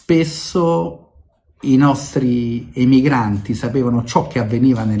spesso i nostri emigranti sapevano ciò che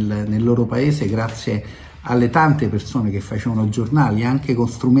avveniva nel loro paese grazie alle tante persone che facevano giornali, anche con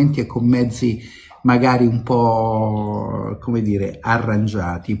strumenti e con mezzi magari un po',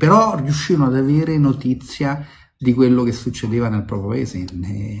 arrangiati, però riuscirono ad avere notizia di quello che succedeva nel proprio paese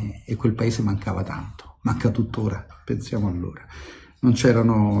e quel paese mancava tanto, manca tuttora, pensiamo allora. Non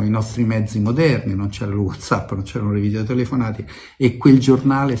c'erano i nostri mezzi moderni, non c'era il WhatsApp, non c'erano le videotelefonate e quel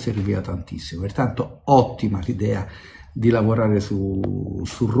giornale serviva tantissimo. Pertanto ottima l'idea di lavorare su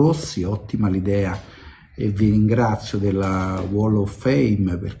Rossi, ottima l'idea e vi ringrazio della Wall of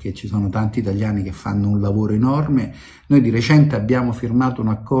Fame perché ci sono tanti italiani che fanno un lavoro enorme. Noi di recente abbiamo firmato un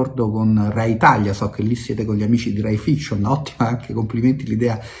accordo con Rai Italia, so che lì siete con gli amici di Rai Fiction, ottima, anche complimenti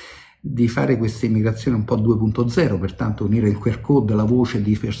l'idea di fare questa immigrazione un po' 2.0, pertanto unire il QR code, la voce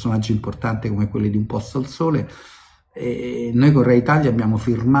di personaggi importanti come quelli di Un Posto al Sole. E noi con Rai Italia abbiamo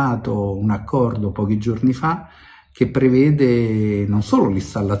firmato un accordo pochi giorni fa che prevede non solo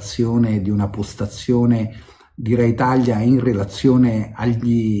l'installazione di una postazione di Rai Italia in relazione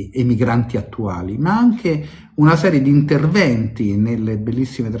agli emigranti attuali, ma anche una serie di interventi nelle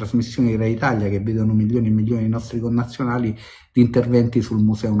bellissime trasmissioni di Rai Italia che vedono milioni e milioni di nostri connazionali, di interventi sul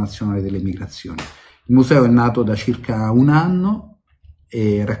Museo Nazionale dell'Emigrazione. Il museo è nato da circa un anno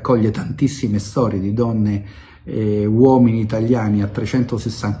e raccoglie tantissime storie di donne uomini italiani a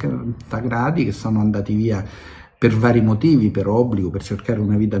 360 gradi che sono andati via per vari motivi, per obbligo, per cercare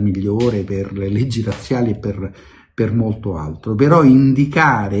una vita migliore, per le leggi razziali e per molto altro. Però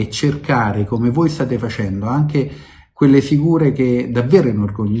indicare e cercare, come voi state facendo, anche quelle figure che davvero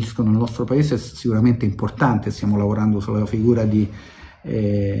inorgogliscono il nostro paese è sicuramente importante. Stiamo lavorando sulla figura di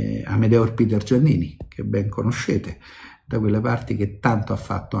Amedeo Peter Giannini, che ben conoscete, da quelle parti, che tanto ha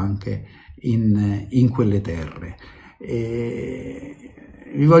fatto anche in quelle terre.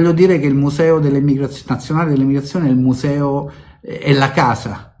 Vi voglio dire che il Museo Nazionale dell'Emigrazione è il museo, è la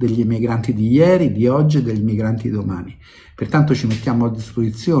casa degli emigranti di ieri, di oggi e degli emigranti di domani. Pertanto ci mettiamo a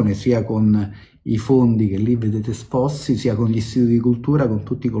disposizione sia con i fondi che lì vedete esposti, sia con gli istituti di cultura, con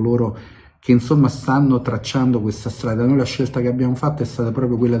tutti coloro che insomma stanno tracciando questa strada. Noi la scelta che abbiamo fatto è stata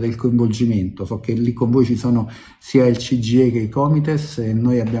proprio quella del coinvolgimento. So che lì con voi ci sono sia il CGIE che i Comites, e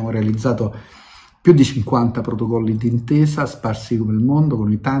noi abbiamo realizzato più di 50 protocolli d'intesa sparsi come il mondo,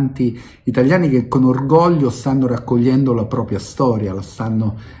 con i tanti italiani che con orgoglio stanno raccogliendo la propria storia, la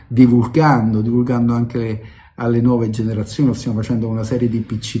stanno divulgando anche alle nuove generazioni. Lo stiamo facendo con una serie di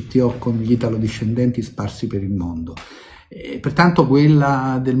PCTO con gli italodiscendenti sparsi per il mondo. Pertanto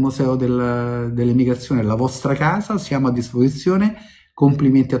quella del Museo dell'Emigrazione è la vostra casa, siamo a disposizione.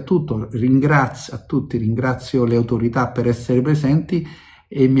 Complimenti a tutti, ringrazio le autorità per essere presenti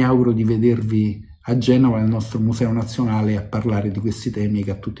e mi auguro di vedervi a Genova, nel nostro Museo Nazionale, a parlare di questi temi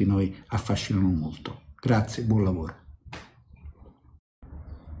che a tutti noi affascinano molto. Grazie, buon lavoro.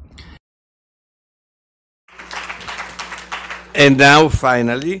 And now,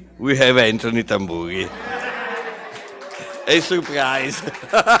 finally, we have Anthony Tamburi. A surprise.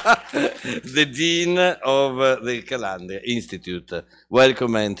 The Dean of the Calendar Institute.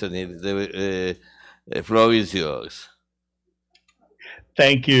 Welcome, Anthony. The floor is yours.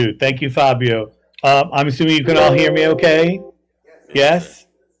 Thank you. Thank you, Fabio. I'm assuming you can all hear me okay? Yes?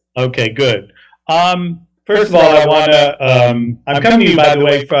 Okay, good. First of all, I want to, I'm coming to you, by the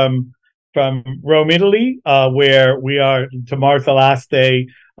way, from Rome, Italy, where we are, tomorrow's the last day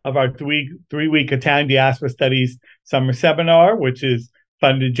of our three-week Italian Diaspora Studies Summer Seminar, which is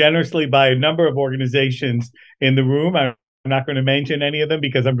funded generously by a number of organizations in the room. I'm not going to mention any of them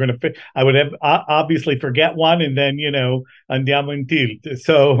because I would have obviously forget one, and then, andiamo in tilt.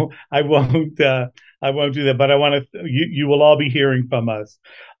 So I won't do that, but I want to, you will all be hearing from us.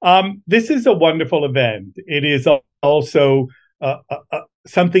 This is a wonderful event. It is also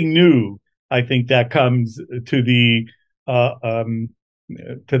something new, I think, that comes to the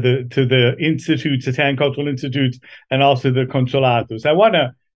institutes, Italian Cultural Institutes, and also the consolatos. I want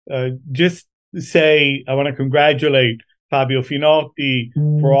to just say, I want to congratulate Fabio Finotti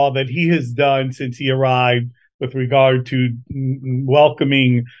for all that he has done since he arrived with regard to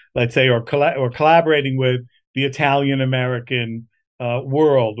welcoming, let's say, or collaborating with the Italian-American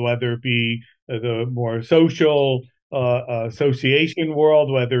world, whether it be the more social association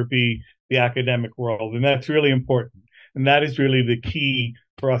world, whether it be the academic world. And that's really important. And that is really the key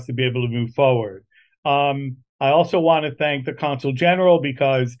for us to be able to move forward. I also want to thank the Consul General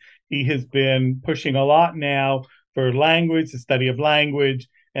because he has been pushing a lot now for language, the study of language,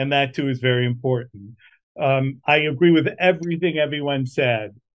 and that too is very important. I agree with everything everyone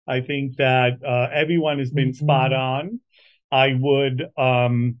said. I think that everyone has been spot on. I would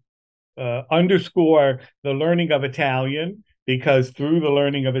underscore the learning of Italian, because through the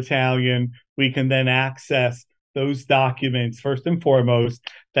learning of Italian, we can then access those documents, first and foremost,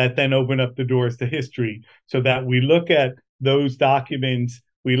 that then open up the doors to history, so that we look at those documents,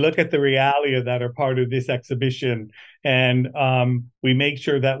 we look at the realia that are part of this exhibition, and we make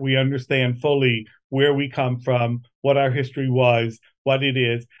sure that we understand fully where we come from, what our history was, what it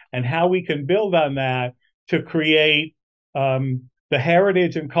is, and how we can build on that to create the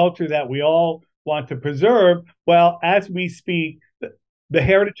heritage and culture that we all want to preserve. Well, as we speak, the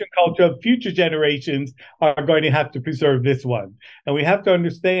heritage and culture of future generations are going to have to preserve this one. And we have to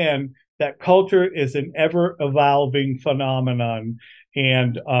understand that culture is an ever-evolving phenomenon,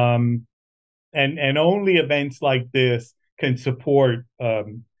 and only events like this can support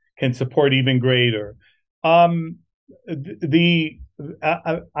even greater. I'm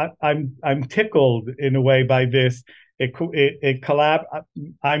tickled in a way by this.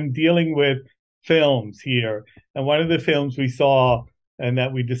 I'm dealing with films here, and one of the films we saw and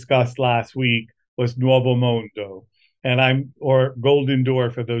that we discussed last week was Nuovo Mondo, or Golden Door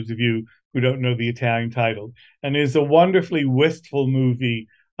for those of you who don't know the Italian title. And it's a wonderfully wistful movie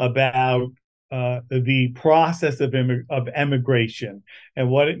about the process of emigration and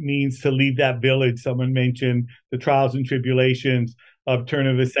what it means to leave that village. Someone mentioned the trials and tribulations of turn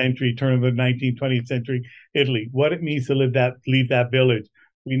of the century, turn of the 19th, 20th century Italy, what it means to leave that village.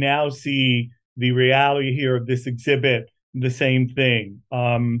 We now see the reality here of this exhibit, the same thing.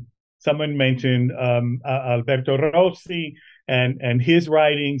 Someone mentioned Alberto Rossi and his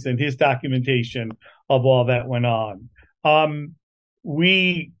writings and his documentation of all that went on.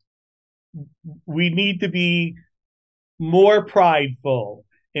 We need to be more prideful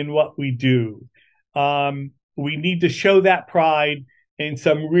in what we do. We need to show that pride in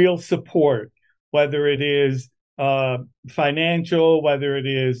some real support, whether it is financial, whether it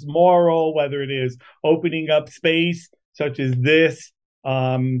is moral, whether it is opening up space such as this,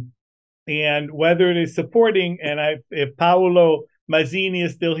 and whether it is supporting. And if Paolo Mazzini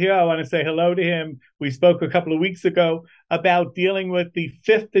is still here, I want to say hello to him. We spoke a couple of weeks ago about dealing with the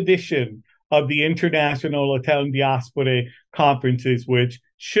 5th edition of the International Italian Diaspora Conferences, which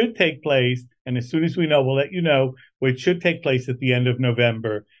should take place, and as soon as we know, we'll let you know, which should take place at the end of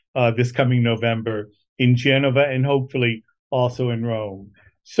November, this coming November, in Genova, and hopefully also in Rome.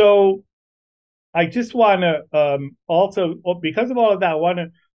 So I just want to also, because of all of that, I want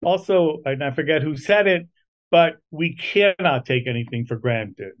to also, and I forget who said it, but we cannot take anything for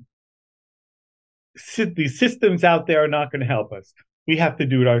granted. The systems out there are not going to help us. We have to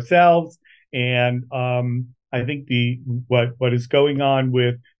do it ourselves. And I think what is going on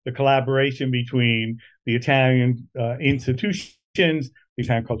with the collaboration between the Italian institutions, the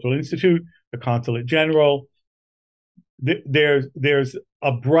Italian Cultural Institute, the Consulate General, there's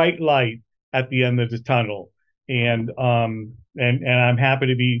a bright light at the end of the tunnel, and I'm happy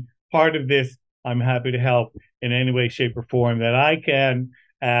to be part of this. I'm happy to help in any way, shape, or form that I can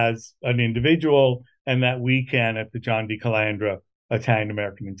as an individual, and that we can at the John D. Calandra Italian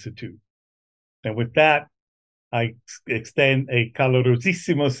American Institute. And with that, I extend a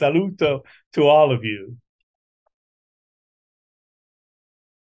calorosissimo saluto to all of you.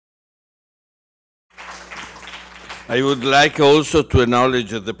 I would like also to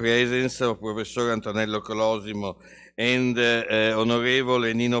acknowledge the presence of Professor Antonello Colosimo and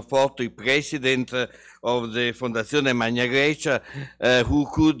Onorevole Nino Fotto, President of the Fondazione Magna Grecia, who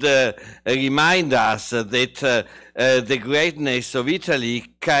could remind us that the greatness of Italy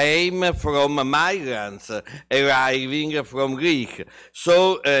came from migrants arriving from Greece.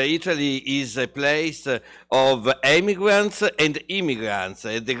 So Italy is a place of emigrants and immigrants,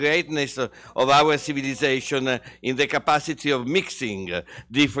 the greatness of our civilization in the capacity of mixing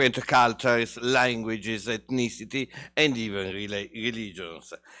different cultures, languages, ethnicity, and even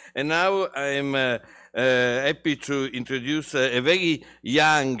religions. And now I'm happy to introduce a very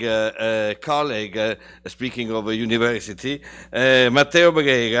young colleague, speaking of a university, Matteo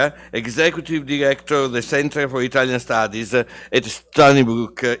Brera, Executive Director of the Center for Italian Studies at Stony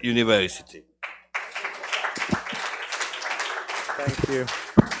Brook University. Thank you.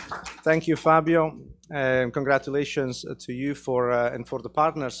 Thank you, Fabio. Congratulations to you and for the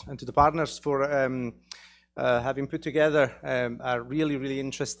partners, and to the partners for having put together a really, really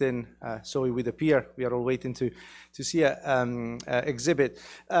interesting, so with a peer, we are all waiting to see an exhibit.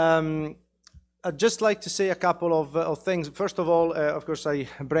 I'd just like to say a couple of things. First of all, of course, I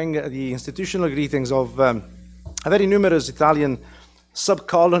bring the institutional greetings of a very numerous Italian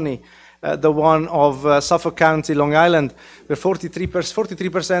sub-colony, the one of Suffolk County, Long Island, where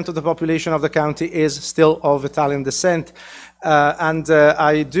 43% of the population of the county is still of Italian descent. And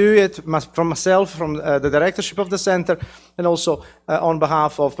I do it from myself, from the directorship of the center, and also on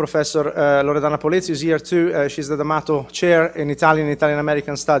behalf of Professor Loredana Polezzi, who's here too. She's the D'Amato Chair in Italian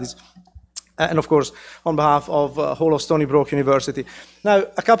American Studies. And of course, on behalf of whole of Stony Brook University. Now,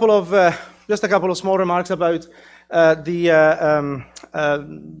 just a couple of small remarks about the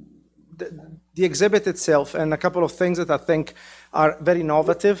exhibit itself, and a couple of things that I think are very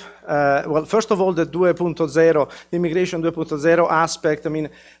innovative. Well, first of all, the 2.0, the immigration 2.0 aspect. I mean,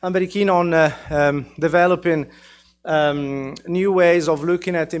 I'm very keen on developing new ways of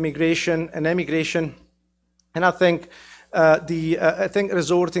looking at immigration and emigration, and I think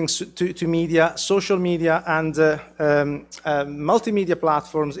resorting to media, social media, and multimedia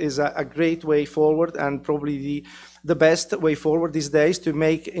platforms is a great way forward, and probably the best way forward these days to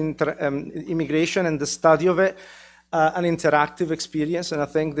make immigration and the study of it an interactive experience. And I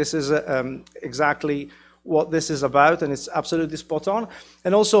think this is exactly what this is about, and it's absolutely spot on.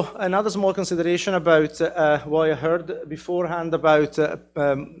 And also another small consideration about what I heard beforehand about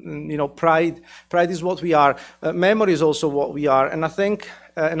pride. Pride is what we are. Memory is also what we are. And I think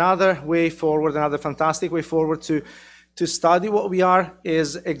another way forward, another fantastic way forward to study what we are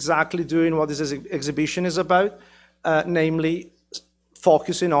is exactly doing what this exhibition is about, namely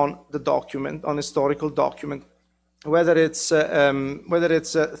focusing on the document, on historical document. whether it's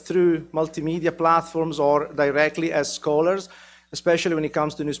through multimedia platforms or directly as scholars, especially when it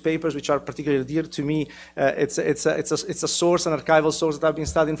comes to newspapers, which are particularly dear to me. It's a source, an archival source that I've been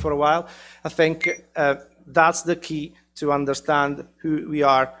studying for a while. I think that's the key to understand who we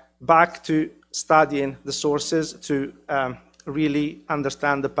are, back to studying the sources, to really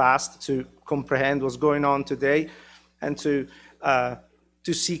understand the past, to comprehend what's going on today, and to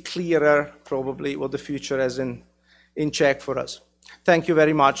see clearer, probably, what the future has in check for us. Thank you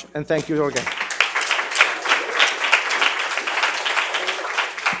very much, and thank you again.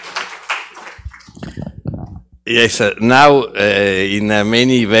 Yes, now in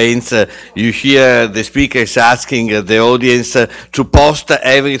many events you hear the speakers asking the audience to post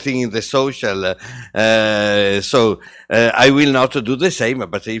everything in the social. So I will not do the same,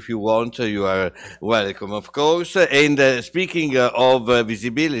 but if you want, you are welcome, of course. And speaking of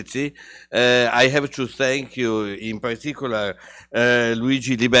visibility, I have to thank you in particular,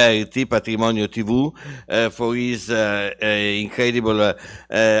 Luigi Liberti, Patrimonio TV, for his incredible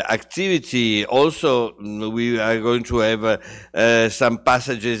activity. Also, we are going to have some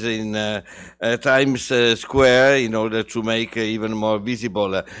passages in Times Square in order to make even more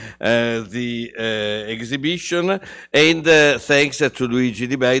visible the exhibition. And thanks to Luigi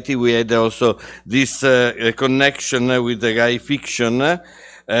Liberti, we had also this connection with the Rai Fiction.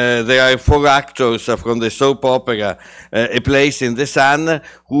 There are 4 actors from the soap opera A Place in the Sun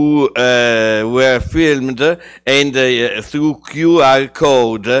who were filmed, and through QR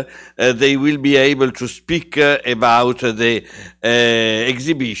code they will be able to speak about the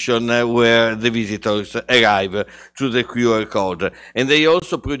exhibition where the visitors arrive to the QR code. And they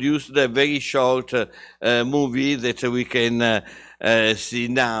also produced a very short movie that we can see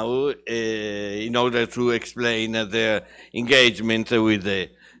now in order to explain their engagement with the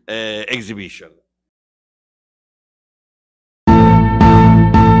exhibition.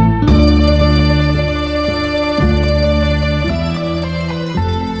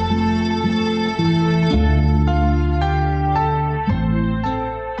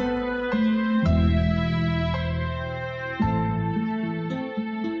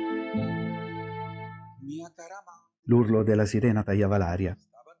 L'urlo della sirena tagliava l'aria.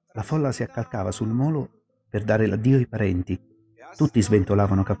 La folla si accalcava sul molo per dare l'addio ai parenti. Tutti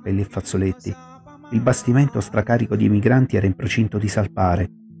sventolavano cappelli e fazzoletti. Il bastimento stracarico di migranti era in procinto di salpare.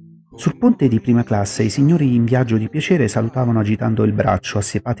 Sul ponte di prima classe i signori in viaggio di piacere salutavano agitando il braccio,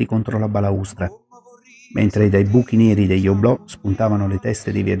 assiepati contro la balaustra, mentre dai buchi neri degli oblò spuntavano le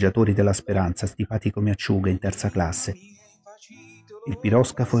teste dei viaggiatori della Speranza, stipati come acciughe in terza classe. Il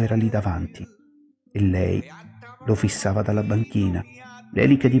piroscafo era lì davanti e lei lo fissava dalla banchina. Le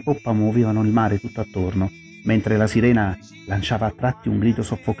eliche di poppa muovevano il mare tutto attorno, mentre la sirena lanciava a tratti un grido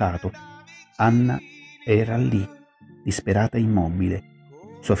soffocato. Anna era lì, disperata e immobile.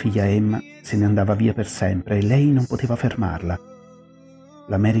 Sua figlia Emma se ne andava via per sempre e lei non poteva fermarla.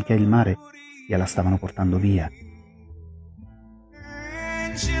 L'America e il mare gliela stavano portando via.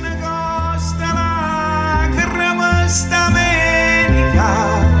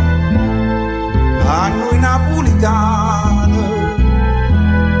 A noi napolitano,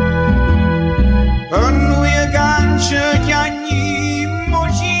 a noi cancia che ogni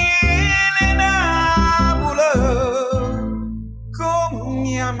mocile Napoli come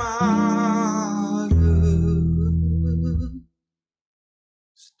mi amare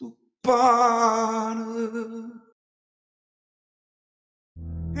stupane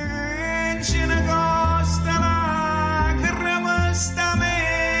e ce ne costa la crema sta America.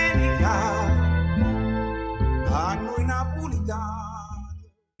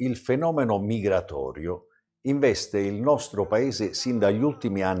 Il fenomeno migratorio investe il nostro paese sin dagli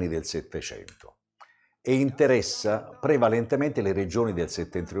ultimi anni del Settecento e interessa prevalentemente le regioni del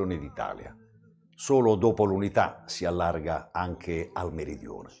settentrione d'Italia. Solo dopo l'unità si allarga anche al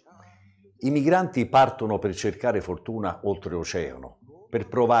meridione. I migranti partono per cercare fortuna oltreoceano, per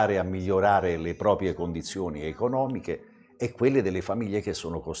provare a migliorare le proprie condizioni economiche e quelle delle famiglie che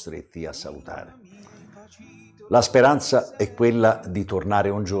sono costretti a salutare. La speranza è quella di tornare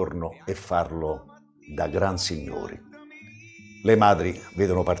un giorno e farlo da gran signori. Le madri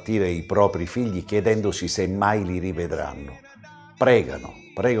vedono partire i propri figli chiedendosi se mai li rivedranno.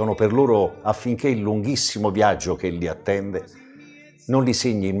 Pregano per loro affinché il lunghissimo viaggio che li attende non li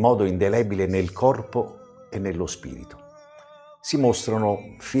segni in modo indelebile nel corpo e nello spirito. Si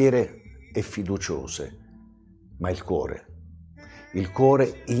mostrano fiere e fiduciose, ma il cuore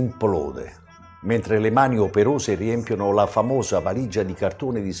implode, mentre le mani operose riempiono la famosa valigia di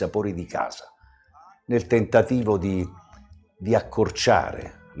cartone di sapori di casa, nel tentativo di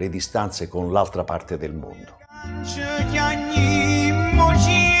accorciare le distanze con l'altra parte del mondo.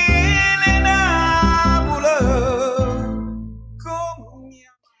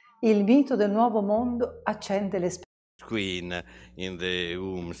 Il mito del nuovo mondo accende le Queen in the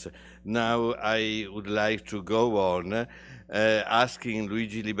rooms. Now I would like to go on asking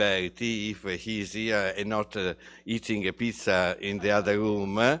Luigi Liberti, if he's here and not eating a pizza in the other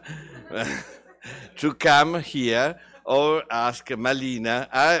room, to come here, or ask Malina.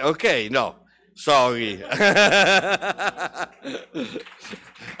 Okay, no, sorry. I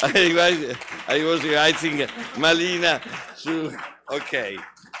was writing Malina to, okay.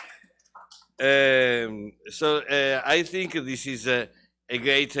 So I think this is a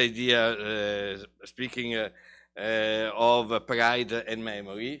great idea, speaking of pride and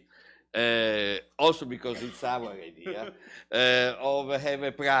memory, also because it's our idea, of have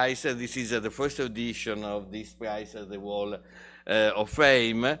a prize. This is the first edition of this prize at the Wall of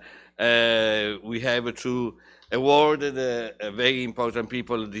Fame. We have two awarded very important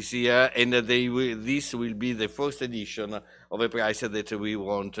people this year, and this will be the first edition of a prize that we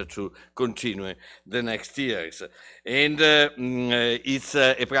want to continue the next years. And it's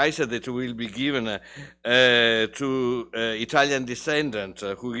a prize that will be given to Italian descendants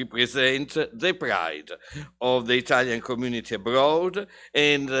who represent the pride of the Italian community abroad,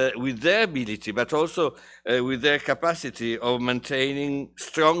 and with their ability, but also with their capacity of maintaining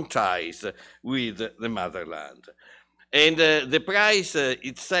strong ties with the motherland. And the prize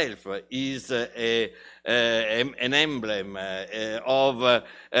itself is an emblem of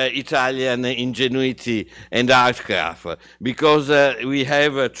Italian ingenuity and artcraft, because we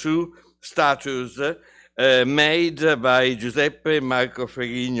have two statues made by Giuseppe Marco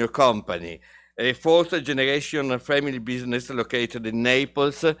Ferrigno Company, a fourth generation family business located in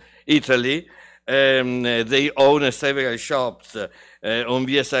Naples, Italy. They own several shops on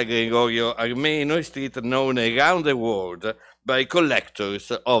Via San Gregorio Armeno, a street known around the world by collectors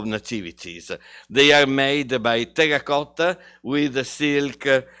of nativities. They are made by terracotta with silk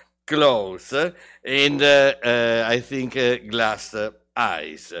cloth and I think glass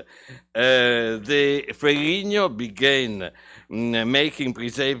eyes. The Ferrigno began making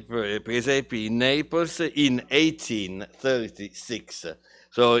presepi in Naples in 1836.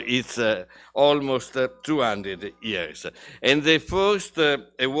 So it's almost 200 years. And the first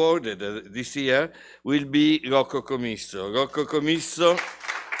awarded this year will be Rocco Commisso. Rocco Commisso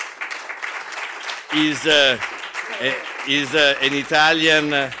is an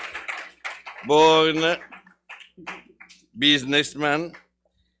Italian-born businessman,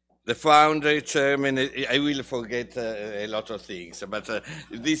 the founder, chairman. I will forget a lot of things, but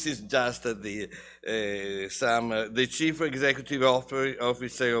this is just the chief executive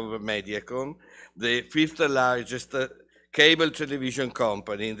officer of Mediacom, the fifth largest cable television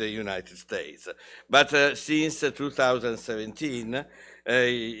company in the United States. But since 2017,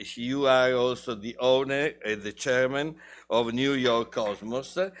 you are also the owner and the chairman of New York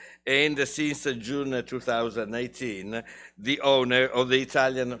Cosmos, and since June 2018, the owner of the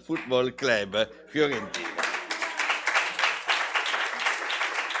Italian football club Fiorentina.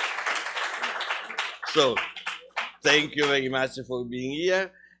 So, thank you very much for being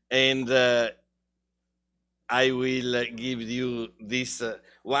here, and I will give you this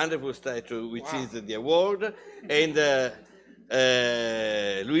wonderful statue, which is the award, and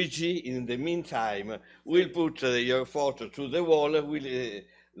Luigi, in the meantime, will put your photo to the wall,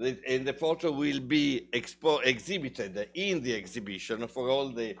 and the photo will be exhibited in the exhibition for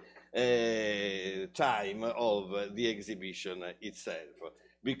all the time of the exhibition itself,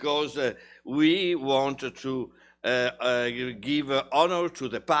 because we want to give honor to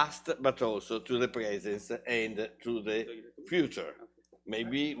the past, but also to the present and to the future.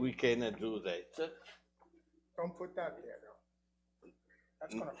 Maybe we can do that. Don't put that there, though.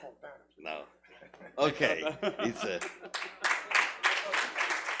 That's going to fall down. No. Okay. It's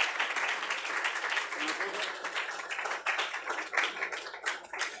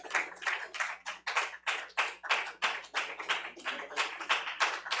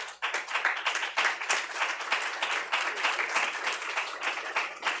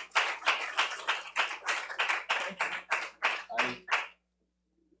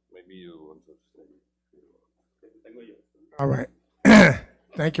maybe you want to say. All right.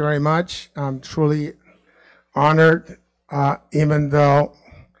 Thank you very much. I'm truly honored, even though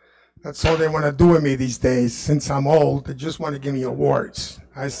that's all they want to do with me these days. Since I'm old, they just want to give me awards.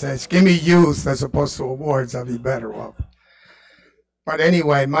 I says, give me youth as opposed to awards, I'll be better off. But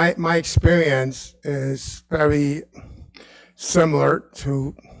anyway, my experience is very similar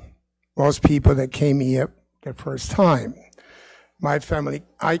to most people that came here the first time. My family,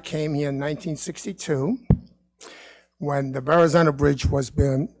 I came here in 1962. when the Verrazano Bridge was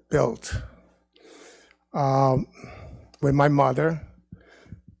being built, with my mother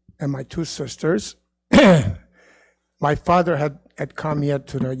and my two sisters. My father had come here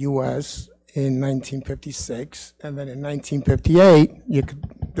to the U.S. in 1956, and then in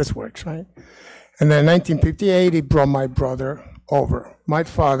 1958, this works, right? And then in 1958, he brought my brother over. My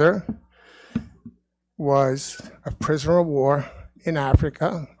father was a prisoner of war in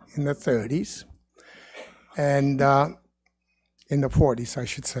Africa in the 30s, and in the 40s, I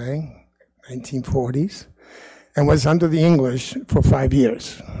should say, 1940s, and was under the English for 5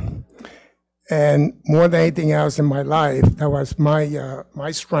 years. And more than anything else in my life, that was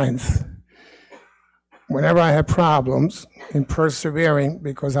my strength. Whenever I had problems in persevering,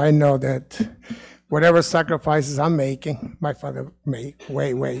 because I know that whatever sacrifices I'm making, my father made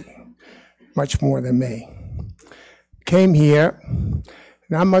way much more than me. Came here,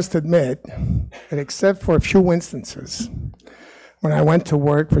 and I must admit that except for a few instances, when I went to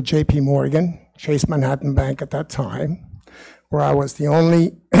work for J.P. Morgan, Chase Manhattan Bank at that time, where I was the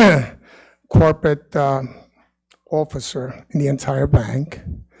only corporate officer in the entire bank,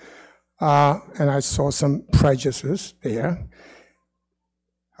 and I saw some prejudices there.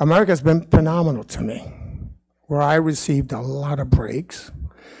 America has been phenomenal to me, where I received a lot of breaks,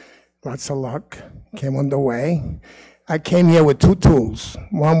 lots of luck came on the way. I came here with two tools.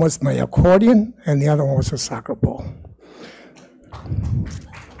 One was my accordion, and the other one was a soccer ball.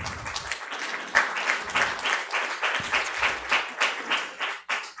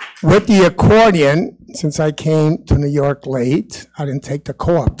 With the accordion, since I came to New York late, I didn't take the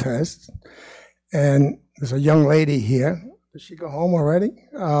co-op test. And there's a young lady here, did she go home already?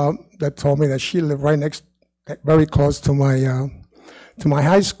 That told me that she lived right very close to my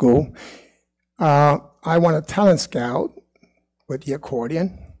high school. I won a talent scout with the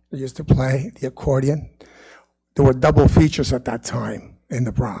accordion. I used to play the accordion. There were double features at that time in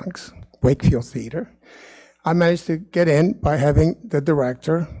the Bronx, Wakefield Theater. I managed to get in by having the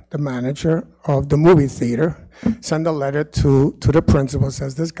director, the manager of the movie theater, send a letter to the principal,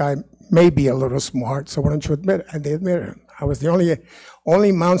 says, this guy may be a little smart, so why don't you admit it? And they admitted him. I was the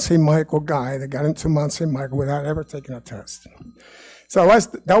only Mount St. Michael guy that got into Mount St. Michael without ever taking a test. So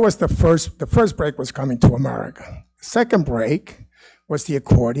that was the first break was coming to America. The second break was the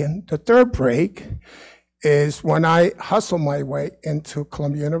accordion. The third break is when I hustled my way into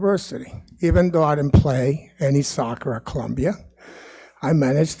Columbia University. Even though I didn't play any soccer at Columbia, I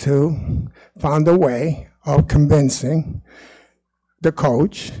managed to find a way of convincing the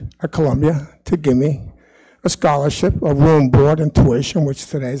coach at Columbia to give me a scholarship, a room, board, and tuition, which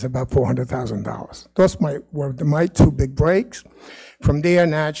today is about $400,000. Those were my two big breaks. From there,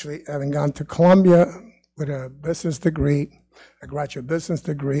 naturally, having gone to Columbia with a business degree, a graduate business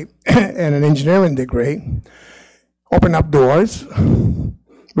degree, and an engineering degree, opened up doors,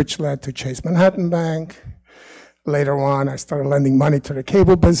 which led to Chase Manhattan Bank. Later on, I started lending money to the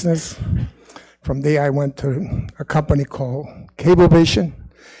cable business. From there, I went to a company called Cablevision.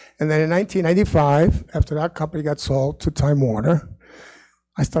 And then in 1995, after that company got sold to Time Warner,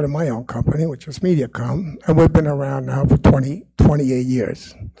 I started my own company, which was Mediacom, and we've been around now for 28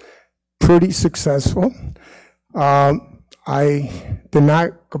 years. Pretty successful. I did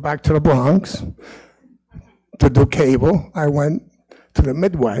not go back to the Bronx to do cable. I went to the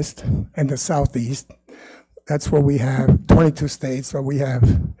Midwest and the Southeast. That's where we have 22 states where we have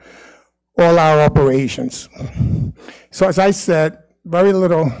all our operations. So as I said, very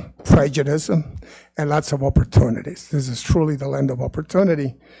little prejudice and lots of opportunities. This is truly the land of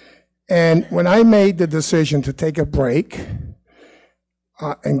opportunity. And when I made the decision to take a break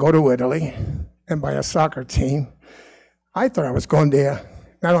and go to Italy and buy a soccer team, I thought I was going there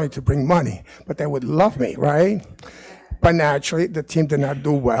not only to bring money, but they would love me, right? But naturally, the team did not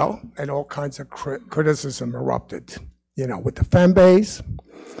do well, and all kinds of criticism erupted, with the fan base.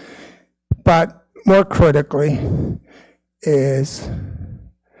 But more critically is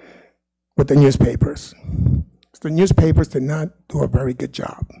with the newspapers. The newspapers did not do a very good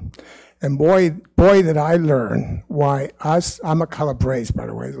job. And boy did I learn why I'm a Calabrese, by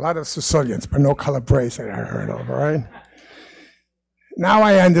the way. A lot of Sicilians, but no Calabrese that I heard of, all right? Now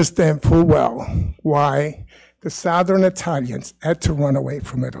I understand full well why the Southern Italians had to run away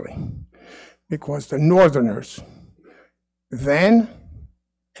from Italy, because the Northerners, then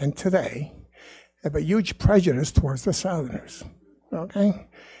and today, have a huge prejudice towards the Southerners, okay?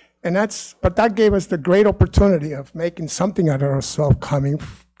 But that gave us the great opportunity of making something out of ourselves coming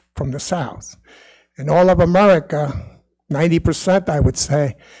from the South. And all of America, 90%, I would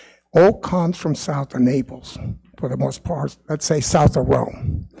say, all comes from south of Naples, for the most part, let's say south of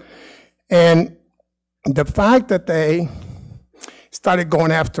Rome. And the fact that they started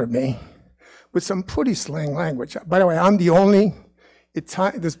going after me with some pretty slang language. By the way, I'm the only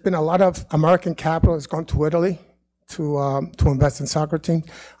there's been a lot of American capital that's gone to Italy to invest in soccer teams.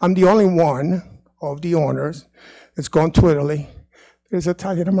 I'm the only one of the owners that's gone to Italy that is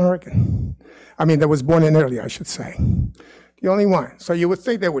Italian American. I mean, that was born in Italy, I should say. The only one. So you would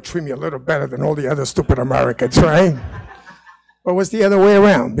think they would treat me a little better than all the other stupid Americans, right? But it was the other way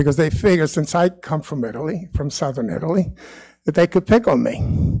around, because they figured since I come from Italy, from southern Italy, that they could pick on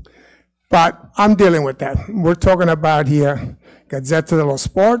me. But I'm dealing with that. We're talking about here Gazzetta dello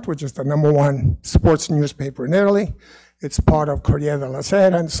Sport, which is the #1 sports newspaper in Italy. It's part of Corriere della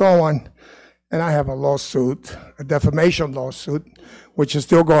Sera and so on. And I have a lawsuit, a defamation lawsuit, which is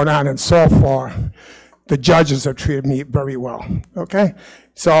still going on. And so far, the judges have treated me very well, okay?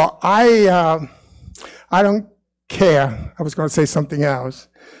 So I don't care. I was going to say something else.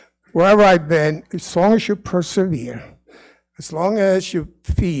 Wherever I've been, as long as you persevere, as long as you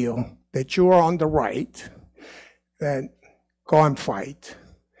feel that you are on the right, then go and fight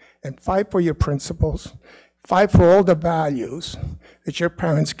for your principles, fight for all the values that your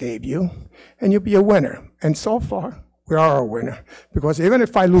parents gave you, and you'll be a winner. And so far, we are a winner. Because even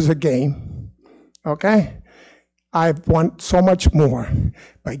if I lose a game, okay, I've won so much more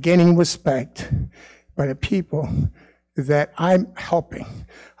by gaining respect by the people that I'm helping.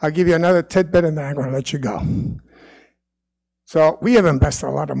 I'll give you another tidbit and then I'm going to let you go. So we have invested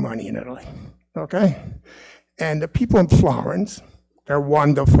a lot of money in Italy, okay? And the people in Florence, they're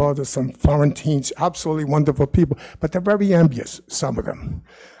wonderful. There's some Florentines, absolutely wonderful people, but they're very envious, some of them,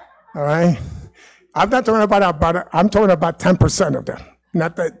 all right? I'm not talking about I'm talking about 10% of them,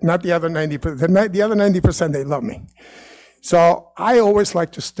 not the other 90%. The other 90%, they love me. So I always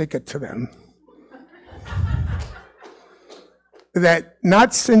like to stick it to them that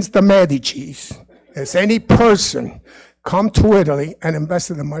not since the Medicis has any person come to Italy and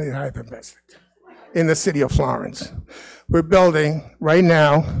invested the money that I've invested in the city of Florence. We're building right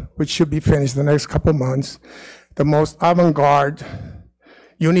now, which should be finished in the next couple of months, the most avant-garde,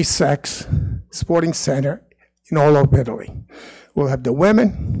 unisex sporting center in all of Italy. We'll have the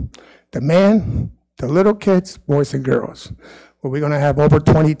women, the men, the little kids, boys and girls. Where we're going to have over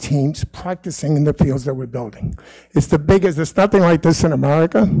 20 teams practicing in the fields that we're building. It's the biggest, there's nothing like this in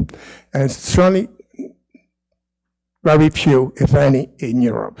America, and it's certainly very few, if any, in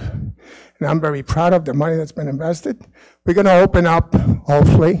Europe. And I'm very proud of the money that's been invested. We're going to open up,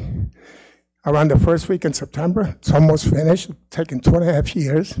 hopefully, around the first week in September. It's almost finished, it's taken 2.5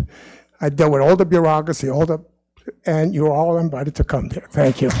 years. I dealt with all the bureaucracy, and you're all invited to come there.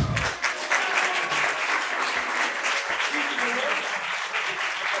 Thank you.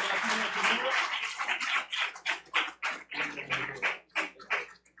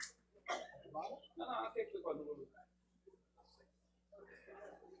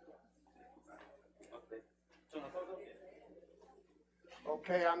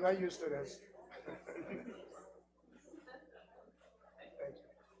 Okay, I'm not used to this.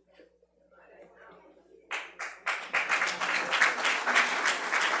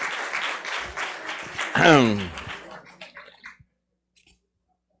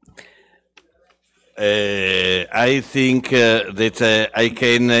 I think that I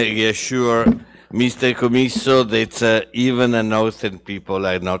can reassure Mr. Commisso that even northern people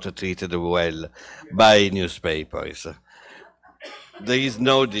are not treated well by newspapers. There is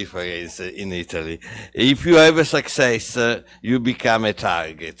no difference in Italy. If you have a success, you become a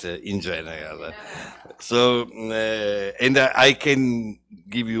target in general. So, and I can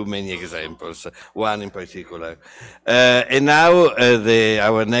give you many examples, one in particular. And now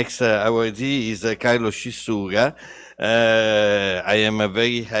our next awardee is Carlo Scissura. I am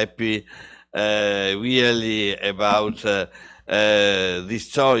very happy really about this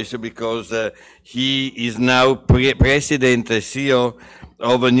choice because he is now president CEO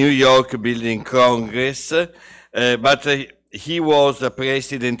of a New York Building Congress, but he was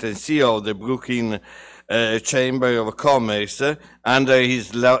president and CEO of the Brooklyn Chamber of Commerce. Under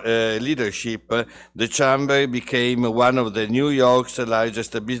his leadership, the chamber became one of the New York's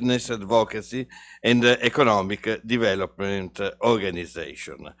largest business advocacy and economic development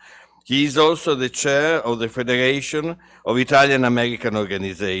organization. He is also the chair of the Federation of Italian American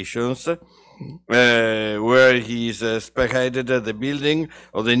Organizations, where he is spearheaded the building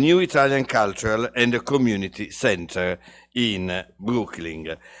of the new Italian Cultural and Community Center in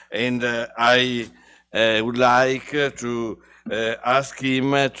Brooklyn. And I would like to ask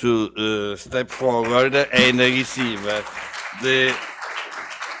him to step forward and receive the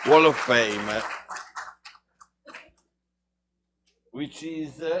Wall of Fame, which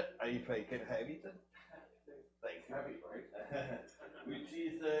is, if I can have it, which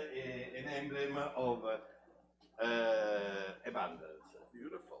is an emblem of abundance.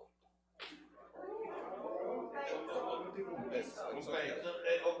 Beautiful.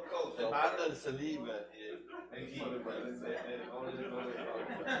 Of course, abundance live and give.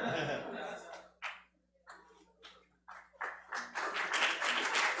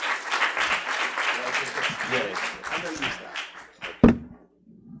 Yes.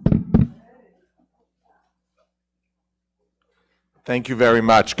 Thank you very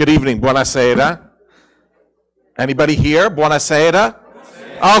much. Good evening. Buonasera. Anybody here? Buonasera?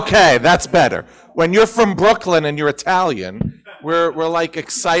 Okay, that's better. When you're from Brooklyn and you're Italian, we're like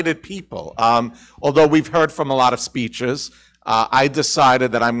excited people. Although we've heard from a lot of speeches, I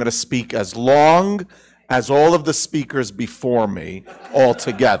decided that I'm going to speak as long as all of the speakers before me all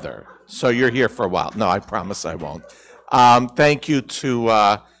together. So you're here for a while. No, I promise I won't. Thank you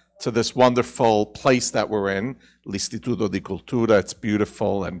to this wonderful place that we're in, l'Istituto di Cultura. It's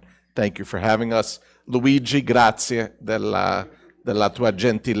beautiful, and thank you for having us. Luigi, grazie della tua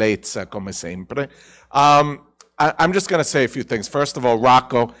gentilezza, come sempre. I'm just going to say a few things. First of all,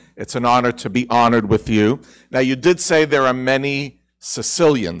 Rocco, it's an honor to be honored with you. Now, you did say there are many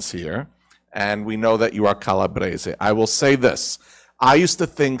Sicilians here, and we know that you are Calabrese. I will say this. I used to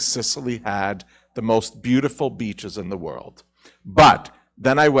think Sicily had the most beautiful beaches in the world. But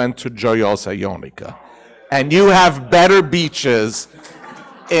then I went to Gioiosa Ionica, and you have better beaches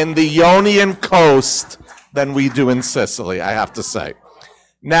in the Ionian coast than we do in Sicily, I have to say.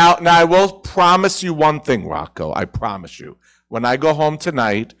 Now I will promise you one thing, Rocco, I promise you. When I go home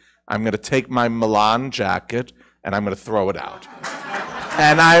tonight, I'm going to take my Milan jacket and I'm going to throw it out.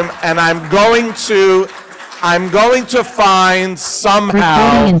 And I'm going to find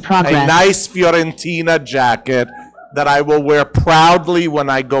somehow a nice Fiorentina jacket that I will wear proudly when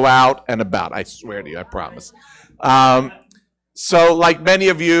I go out and about. I swear to you, I promise. So like many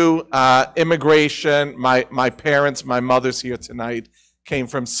of you, immigration, my parents, my mother's here tonight, came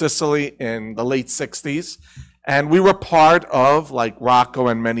from Sicily in the late 60s. And we were part of, like Rocco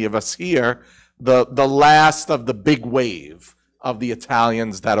and many of us here, the last of the big wave of the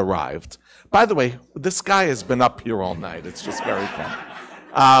Italians that arrived. By the way, this guy has been up here all night. It's just very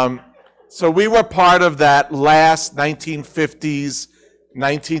fun. So we were part of that last 1950s,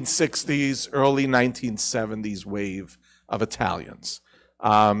 1960s, early 1970s wave of Italians.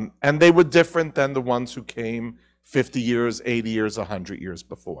 And they were different than the ones who came 50 years, 80 years, 100 years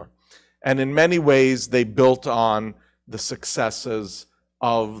before. And in many ways, they built on the successes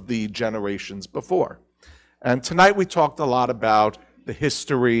of the generations before. And tonight we talked a lot about the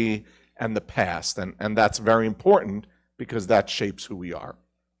history and the past, and that's very important because that shapes who we are.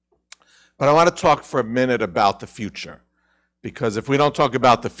 But I want to talk for a minute about the future, because if we don't talk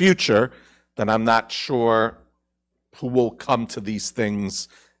about the future, then I'm not sure who will come to these things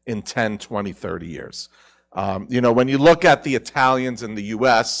in 10, 20, 30 years. You know, when you look at the Italians in the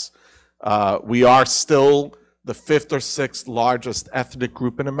US, we are still the 5th or 6th largest ethnic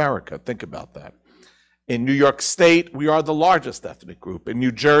group in America. Think about that. In New York State, we are the largest ethnic group. In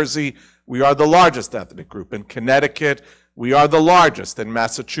New Jersey, we are the largest ethnic group. In Connecticut, we are the largest. In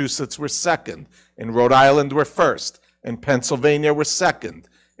Massachusetts, we're second. In Rhode Island, we're first. In Pennsylvania, we're second.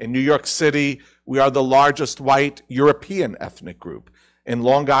 In New York City, we are the largest white European ethnic group. In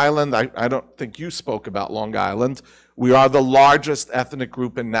Long Island, I don't think you spoke about Long Island. We are the largest ethnic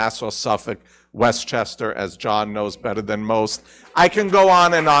group in Nassau, Suffolk, Westchester, as John knows better than most. I can go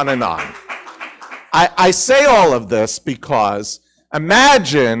on and on and on. I say all of this because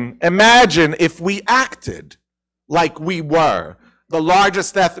imagine if we acted like we were the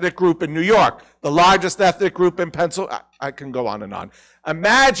largest ethnic group in New York, the largest ethnic group in Pennsylvania. I can go on and on.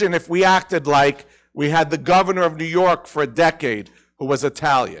 Imagine if we acted like we had the governor of New York for a decade who was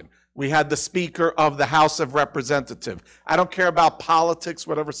Italian. We had the Speaker of the House of Representatives. I don't care about politics,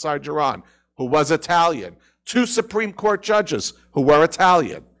 whatever side you're on, who was Italian. 2 Supreme Court judges who were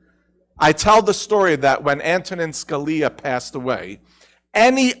Italian. I tell the story that when Antonin Scalia passed away,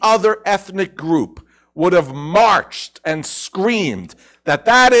 any other ethnic group would have marched and screamed that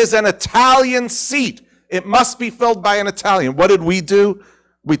that is an Italian seat. It must be filled by an Italian. What did we do?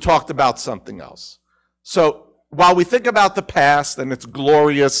 We talked about something else. So while we think about the past and it's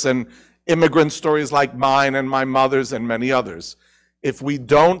glorious and immigrant stories like mine and my mother's and many others, if we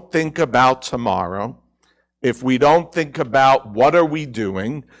don't think about tomorrow, if we don't think about what are we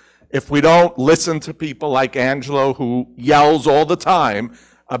doing, if we don't listen to people like Angelo who yells all the time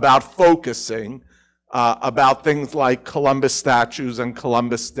about focusing, about things like Columbus statues and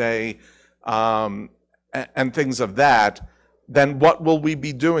Columbus Day and things of that, then what will we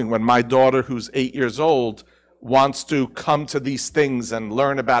be doing when my daughter, who's 8 years old, wants to come to these things and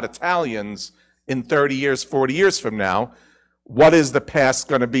learn about Italians in 30 years, 40 years from now, what is the past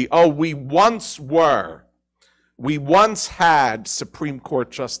going to be? Oh, we once had Supreme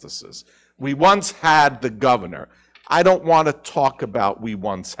Court justices. We once had the governor. I don't want to talk about we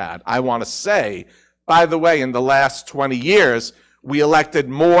once had. I want to say, by the way, in the last 20 years, we elected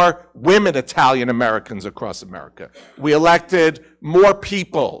more women Italian Americans across America. We elected more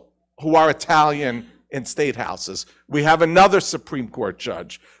people who are Italian in state houses. We have another Supreme Court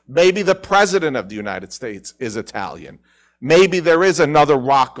judge. Maybe the President of the United States is Italian. Maybe there is another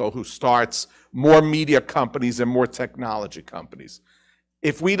Rocco who starts more media companies and more technology companies.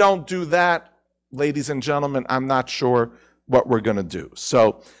 If we don't do that, ladies and gentlemen, I'm not sure what we're going to do.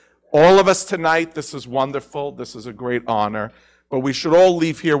 So all of us tonight, this is wonderful. This is a great honor. But we should all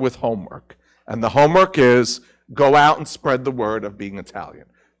leave here with homework. And the homework is go out and spread the word of being Italian.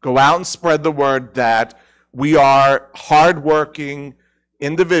 Go out and spread the word that we are hardworking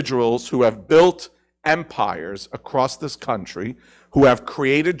individuals who have built empires across this country, who have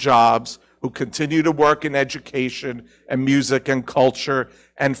created jobs, who continue to work in education and music and culture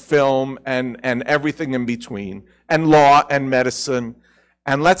and film and everything in between, and law and medicine.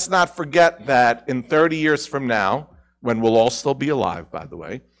 And let's not forget that in 30 years from now, when we'll all still be alive, by the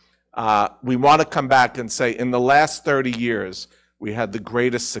way, we want to come back and say, in the last 30 years, we had the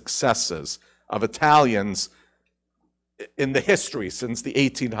greatest successes of Italians in the history since the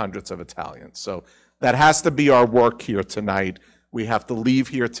 1800s of Italians. So that has to be our work here tonight. We have to leave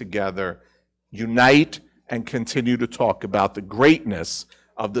here together, unite, and continue to talk about the greatness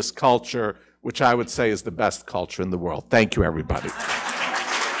of this culture, which I would say is the best culture in the world. Thank you, everybody.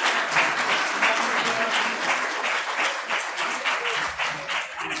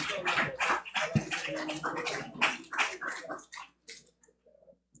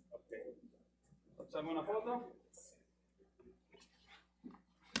 Facciamo una foto?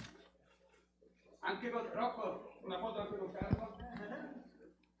 Anche con Rocco, una foto anche con Carlo?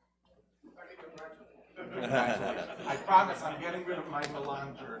 I promise I'm getting rid of my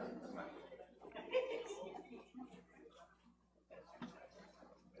Milan jersey.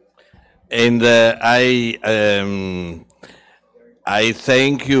 And I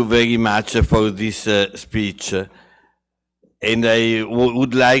thank you very much for this speech. And I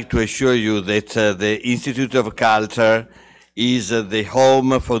would like to assure you that the Institute of Culture is the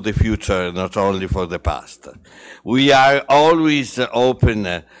home for the future, not only for the past. We are always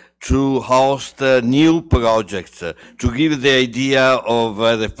open to host new projects, to give the idea of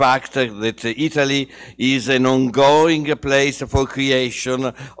the fact that Italy is an ongoing place for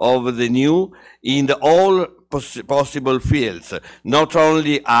creation of the new in all possible fields, not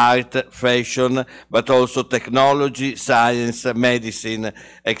only art, fashion, but also technology, science, medicine,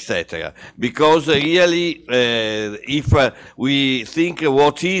 etc. Because really, if we think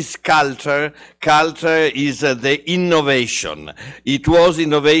what is culture, culture is the innovation. It was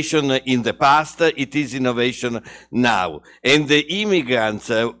innovation in the past, it is innovation now. And the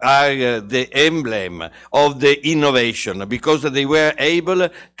immigrants are the emblem of the innovation because they were able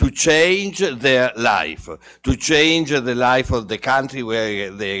to change their life, to change the life of the country where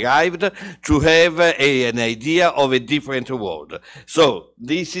they arrived, to have an idea of a different world. So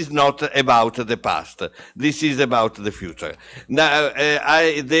this is not about the past. This is about the future. Now,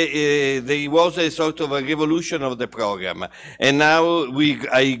 there was a sort of a revolution of the program, and now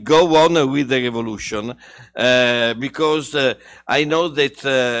I go on with the revolution because I know that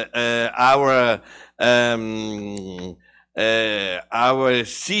our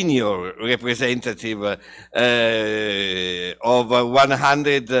senior representative of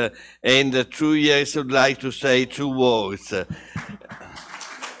 102 years would like to say 2 words.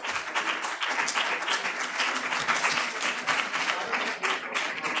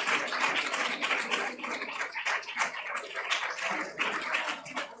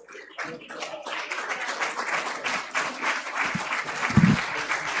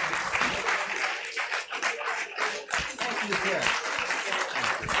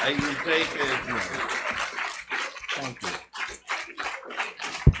 I will take thank you.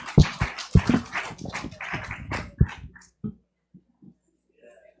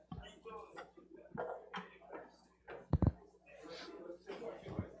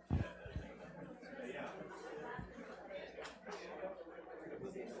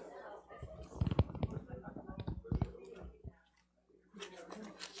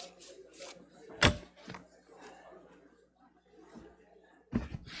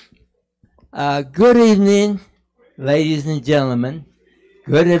 Good evening, ladies and gentlemen.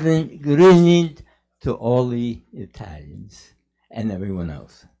 Good evening to all the Italians and everyone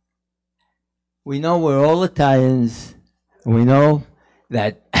else. we know we're all Italians. We know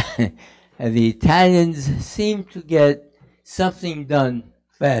that the Italians seem to get something done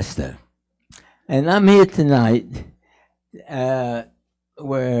faster. And I'm here tonight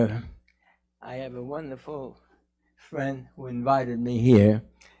where I have a wonderful friend who invited me here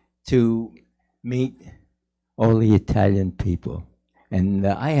to meet all the Italian people. And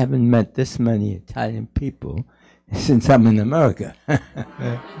I haven't met this many Italian people since I'm in America.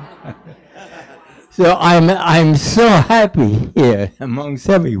 So I'm so happy here amongst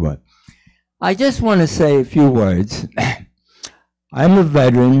everyone. I just want to say a few words. I'm a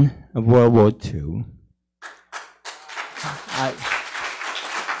veteran of World War II.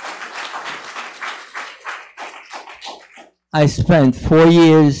 I spent 4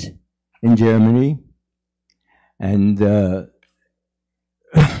 years in Germany and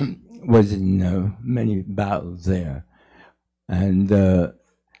was in many battles there. And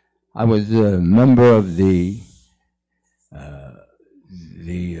I was a member of the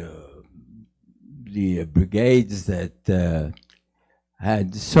brigades that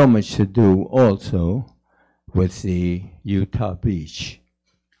had so much to do also with the Utah Beach.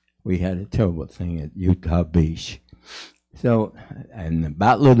 We had a terrible thing at Utah Beach. So, and the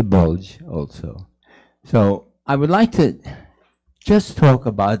Battle of the Bulge also. So I would like to just talk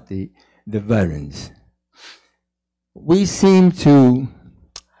about the veterans. We seem to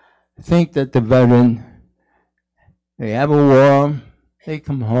think that the veteran, they have a war, they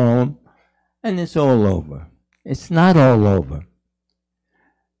come home, and it's all over. It's not all over.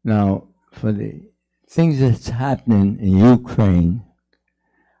 Now, for the things that's happening in Ukraine,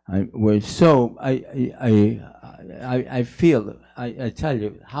 I feel, I tell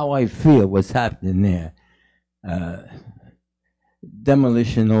you how I feel what's happening there.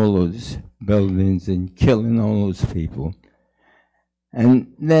 Demolition all those buildings and killing all those people.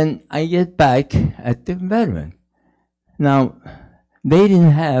 And then I get back at the veteran. Now, they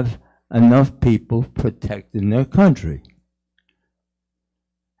didn't have enough people protecting their country.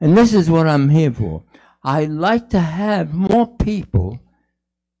 And this is what I'm here for. I'd like to have more people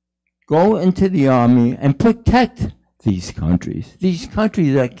go into the army and protect these countries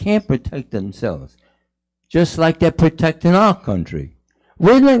that can't protect themselves, just like they're protecting our country.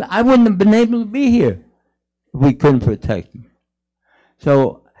 I wouldn't have been able to be here if we couldn't protect them.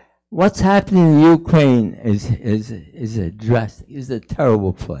 So what's happening in Ukraine is a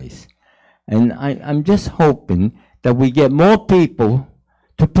terrible place. And I'm just hoping that we get more people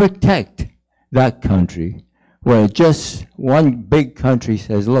to protect that country, where just one big country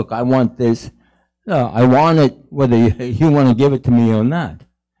says, look, I want this, I want it, whether you want to give it to me or not,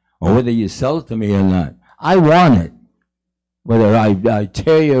 or whether you sell it to me or not. I want it, whether I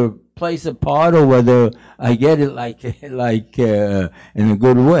tear your place apart or whether I get it like in a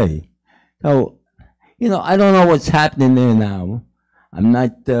good way. So, I don't know what's happening there now. I'm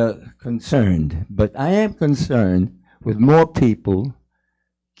not concerned, but I am concerned with more people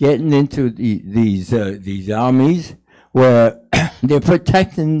getting into these armies where they're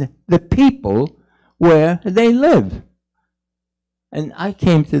protecting the people where they live. And I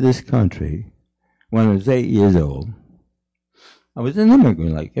came to this country when I was 8 years old. I was an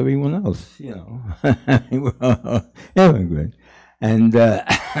immigrant like everyone else, We're all immigrant. And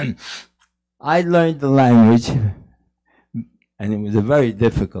I learned the language, and it was a very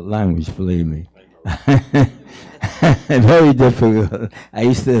difficult language, believe me. Very difficult. I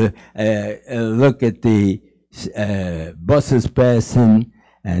used to look at the buses passing,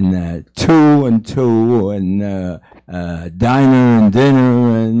 and two and two, and diner and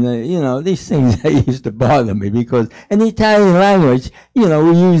dinner, and these things that used to bother me, because in the Italian language, we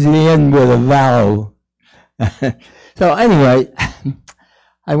usually end with a vowel. So anyway,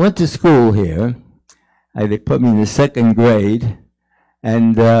 I went to school here. They put me in the second grade,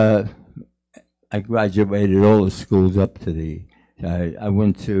 and I graduated all the schools up to the. I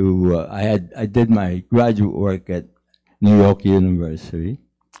went to. I did my graduate work at New York University,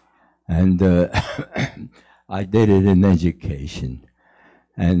 and I did it in education,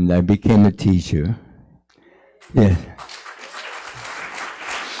 and I became a teacher. Yeah.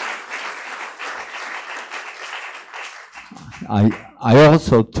 I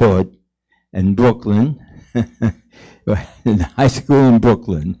also taught in Brooklyn, in high school in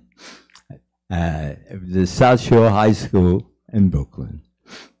Brooklyn, the South Shore High School in Brooklyn.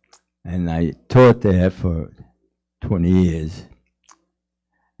 And I taught there for 20 years.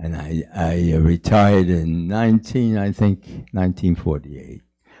 And I retired in 1948.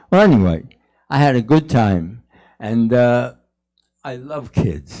 Well, anyway, I had a good time. And I love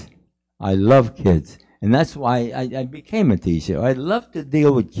kids. I love kids. And that's why I became a teacher. I love to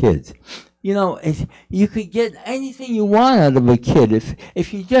deal with kids. You know, you could get anything you want out of a kid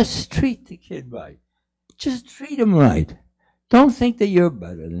if you just treat the kid right. Just treat him right. Don't think that you're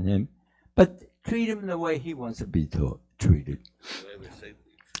better than him, but treat him the way he wants to be treated.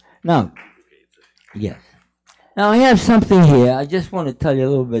 Now, yes. Now I have something here. I just want to tell you a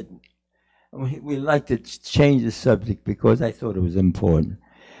little bit. We like to change the subject because I thought it was important.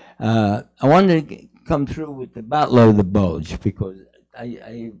 I wanted to come through with the Battle of the Bulge because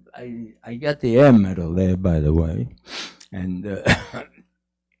I got the air medal there, by the way, and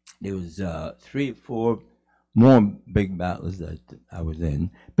there was 3 or 4 more big battles that I was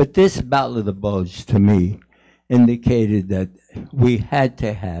in. But this Battle of the Bulge, to me, indicated that we had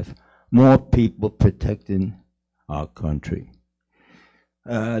to have more people protecting our country.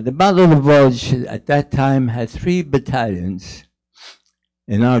 The Battle of the Bulge at that time had 3 battalions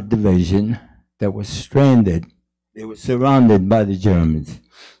in our division that were stranded. They were surrounded by the Germans.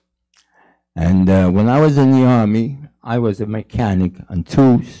 And when I was in the Army, I was a mechanic on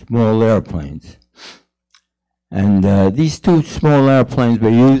 2 small airplanes. And these 2 small airplanes were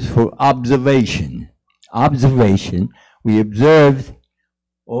used for observation. We observed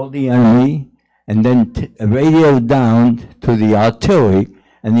all the enemy and then radioed down to the artillery,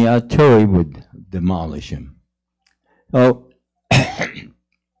 and the artillery would demolish him. So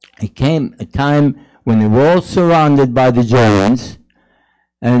it came a time when they were all surrounded by the Germans,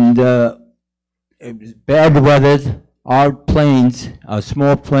 and it was bad weather. Our planes, our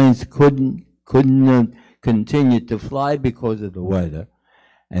small planes, couldn't continue to fly because of the weather,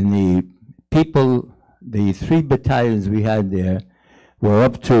 and the people, the 3 battalions we had there, were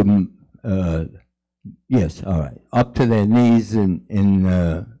up to up to their knees in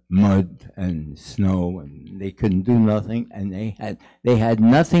mud and snow, and they couldn't do nothing, and they had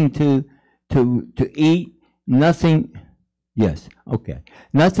nothing to eat, nothing. Yes, okay,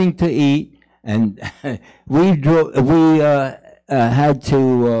 nothing to eat, and we had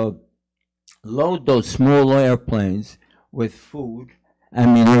to load those small airplanes with food,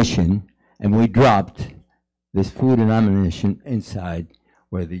 ammunition, and we dropped this food and ammunition inside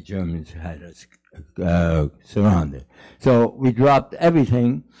where the Germans had us surrounded. So we dropped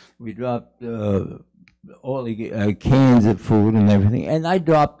everything. We dropped all the cans of food and everything, and I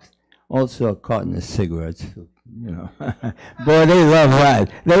dropped also a carton of cigarettes. You know, boy, they love that.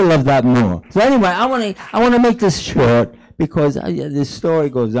 They love that more. So anyway, I want to make this short because this story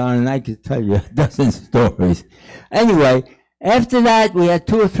goes on, and I could tell you a dozen stories. Anyway, after that, we had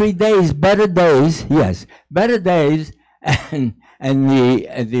 2 or 3 days, better days. Yes, better days, and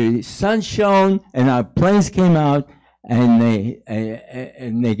the sun shone, and our planes came out, and they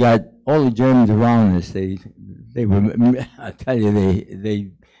got all the Germans around us. They were, I tell you,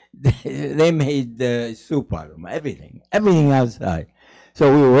 they made soup out of them, everything outside. So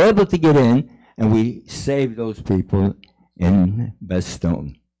we were able to get in, and we saved those people in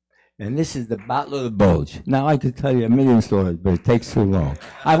Bastogne. And this is the Battle of the Bulge. Now I could tell you a million stories, but it takes too long.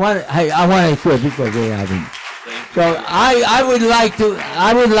 I want to quit because they haven't. So I would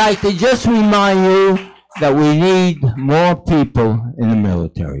like to just remind you that we need more people in the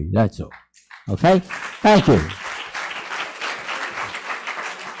military. That's all. Okay? Thank you.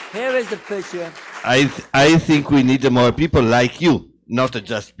 Here is the picture. I think we need more people like you, not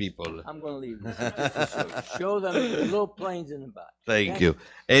just people. I'm going to leave this just to show them the little planes in the back. Thank you.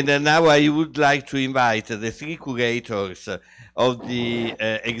 And now I would like to invite the 3 curators of the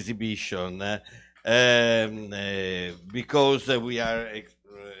exhibition, because we are,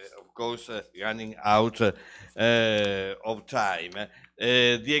 of course, running out of time.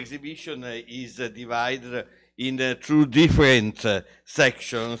 The exhibition is divided in 2 different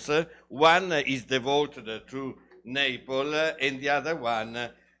sections. One is devoted to Naples, and the other one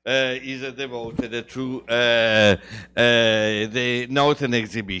is devoted to the Northern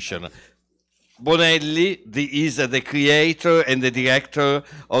Exhibition. Bonelli is the creator and the director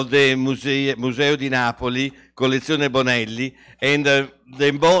of the Museo di Napoli, Collezione Bonelli, and the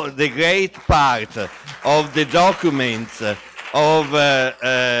great part of the documents of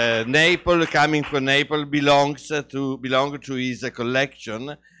Naples, coming from Naples, belong to his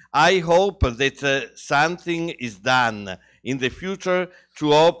collection. I hope that something is done in the future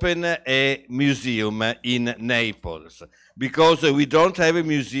to open a museum in Naples, because we don't have a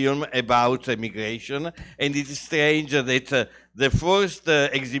museum about immigration, and it is strange that the first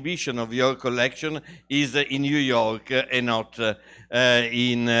exhibition of your collection is in New York and not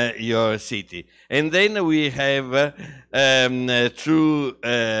in your city. And then we have 2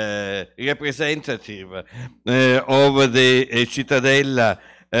 representatives of the Cittadella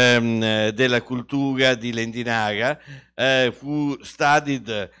della Cultura di Lendinara, who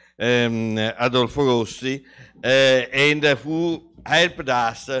studied Adolfo Rossi, and who helped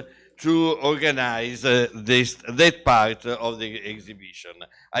us to organize that part of the exhibition.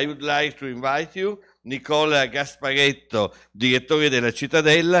 I would like to invite you, Nicola Gasparetto, direttore della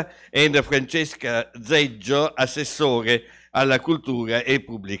Cittadella, and Francesca Zeggio, assessore alla cultura e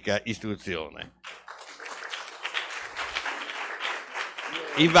pubblica istruzione.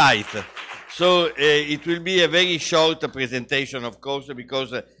 Invite. So it will be a very short presentation, of course,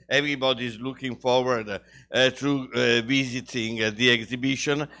 because everybody is looking forward to visiting the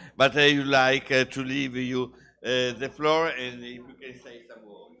exhibition, but I would like to leave you the floor and if you can say some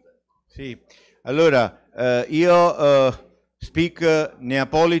words. Sì, allora io speak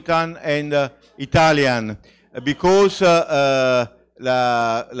Neapolitan and Italian because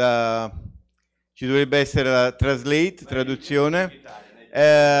ci dovrebbe essere la traduzione.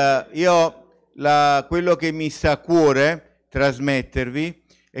 Quello che mi sta a cuore trasmettervi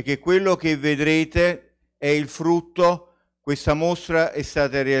è che quello che vedrete è il frutto. Questa mostra è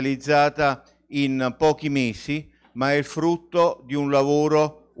stata realizzata in pochi mesi, ma è il frutto di un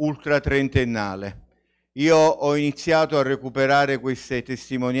lavoro ultratrentennale. Io ho iniziato a recuperare queste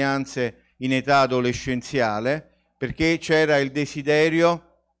testimonianze in età adolescenziale perché c'era il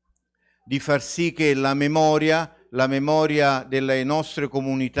desiderio di far sì che la memoria delle nostre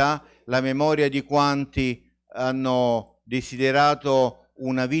comunità, la memoria di quanti hanno desiderato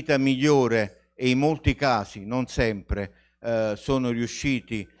una vita migliore e in molti casi, non sempre, sono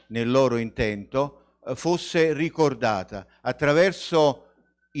riusciti nel loro intento, fosse ricordata. Attraverso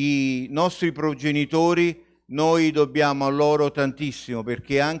i nostri progenitori noi dobbiamo a loro tantissimo,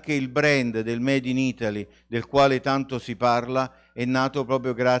 perché anche il brand del Made in Italy, del quale tanto si parla, è nato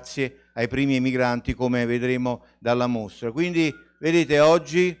proprio grazie ai primi emigranti, come vedremo dalla mostra. Quindi, vedete,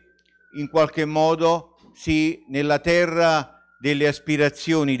 oggi in qualche modo nella terra delle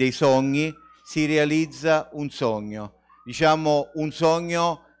aspirazioni, dei sogni, si realizza un sogno. Diciamo un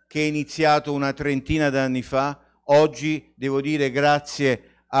sogno che è iniziato una trentina d'anni fa. Oggi, devo dire, grazie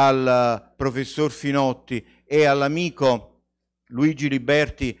al professor Finotti e all'amico Luigi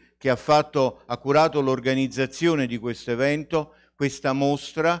Liberti che ha curato l'organizzazione di questo evento, questa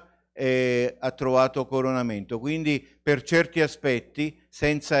mostra ha trovato coronamento. Quindi per certi aspetti,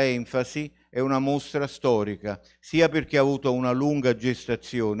 senza enfasi, è una mostra storica, sia perché ha avuto una lunga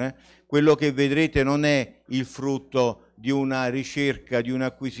gestazione. Quello che vedrete non è il frutto di una ricerca, di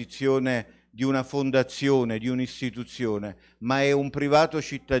un'acquisizione, di una fondazione, di un'istituzione, ma è un privato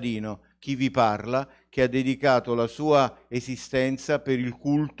cittadino, chi vi parla, che ha dedicato la sua esistenza per il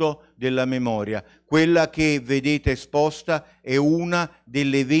culto della memoria. Quella che vedete esposta è una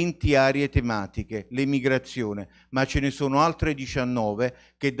delle 20 aree tematiche, l'emigrazione, ma ce ne sono altre 19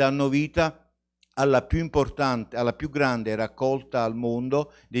 che danno vita alla più importante, alla più grande raccolta al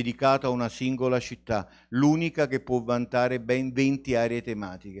mondo dedicata a una singola città, l'unica che può vantare ben 20 aree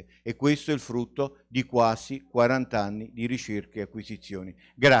tematiche, e questo è il frutto di quasi 40 anni di ricerche e acquisizioni.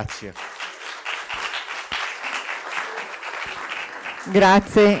 Grazie.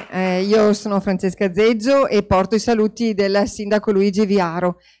 Grazie, io sono Francesca Zeggio e porto i saluti del sindaco Luigi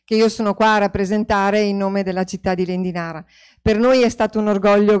Viaro, che io sono qua a rappresentare in nome della città di Lendinara. Per noi è stato un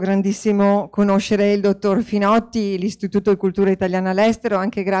orgoglio grandissimo conoscere il dottor Finotti, l'Istituto di Cultura Italiana all'Estero,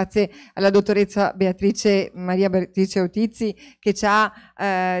 anche grazie alla dottoressa Maria Beatrice Autizzi, che ci ha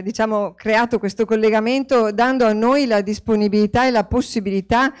creato questo collegamento, dando a noi la disponibilità e la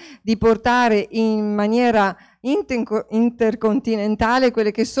possibilità di portare in maniera intercontinentale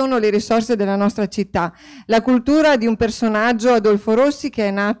quelle che sono le risorse della nostra città. La cultura di un personaggio, Adolfo Rossi, che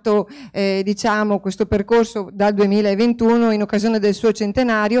è nato questo percorso dal 2021 in occasione del suo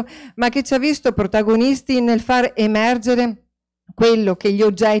centenario, ma che ci ha visto protagonisti nel far emergere quello che gli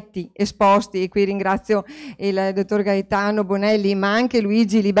oggetti esposti, e qui ringrazio il dottor Gaetano Bonelli ma anche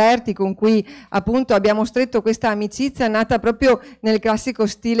Luigi Liberti, con cui appunto abbiamo stretto questa amicizia nata proprio nel classico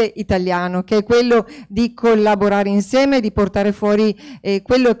stile italiano, che è quello di collaborare insieme, di portare fuori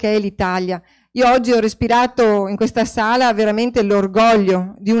quello che è l'Italia. Io oggi ho respirato in questa sala veramente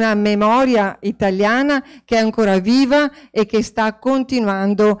l'orgoglio di una memoria italiana che è ancora viva e che sta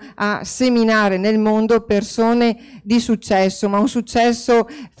continuando a seminare nel mondo persone di successo, ma un successo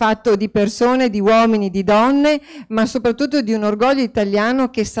fatto di persone, di uomini, di donne, ma soprattutto di un orgoglio italiano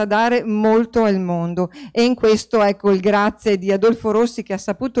che sa dare molto al mondo. E in questo, ecco, il grazie di Adolfo Rossi, che ha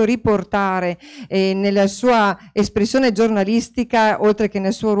saputo riportare nella sua espressione giornalistica, oltre che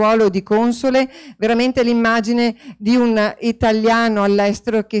nel suo ruolo di console, veramente l'immagine di un italiano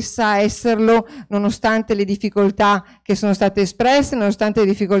all'estero che sa esserlo nonostante le difficoltà che sono state espresse, nonostante le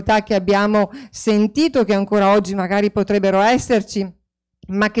difficoltà che abbiamo sentito, che ancora oggi magari potrebbero esserci,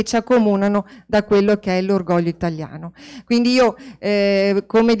 ma che ci accomunano da quello che è l'orgoglio italiano. Quindi io,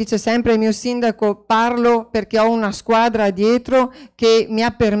 come dice sempre il mio sindaco, parlo perché ho una squadra dietro che mi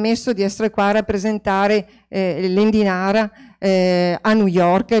ha permesso di essere qua a rappresentare l'Endinara a New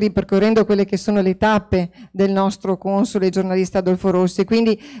York, ripercorrendo quelle che sono le tappe del nostro console e giornalista Adolfo Rossi.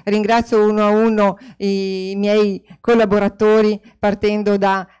 Quindi ringrazio uno a uno i miei collaboratori, partendo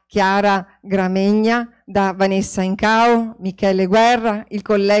da Chiara Gramegna, da Vanessa Incao, Michele Guerra, il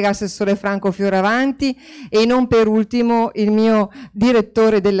collega assessore Franco Fioravanti e non per ultimo il mio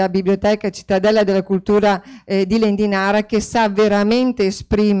direttore della Biblioteca Cittadella della Cultura di Lendinara, che sa veramente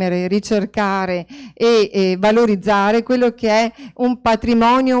esprimere, ricercare e valorizzare quello che è un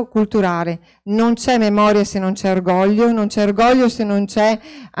patrimonio culturale. Non c'è memoria se non c'è orgoglio, non c'è orgoglio se non c'è,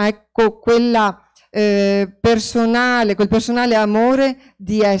 ecco, quel personale amore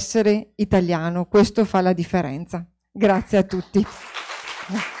di essere italiano. Questo fa la differenza. Grazie a tutti.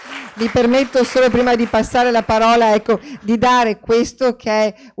 Mi permetto solo, prima di passare la parola, ecco, di dare questo che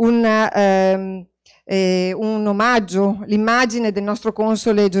è un omaggio, l'immagine del nostro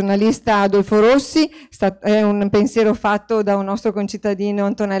console giornalista Adolfo Rossi, è un pensiero fatto da un nostro concittadino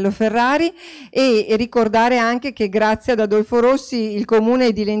Antonello Ferrari, e ricordare anche che grazie ad Adolfo Rossi il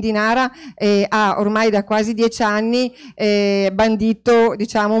comune di Lendinara ha ormai da quasi 10 anni bandito,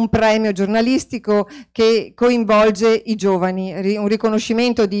 diciamo, un premio giornalistico che coinvolge i giovani, un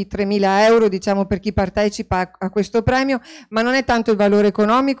riconoscimento di 3.000 euro, diciamo, per chi partecipa a questo premio, ma non è tanto il valore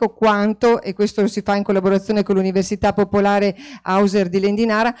economico quanto, e questo lo si fa in collaborazione con l'Università Popolare Hauser di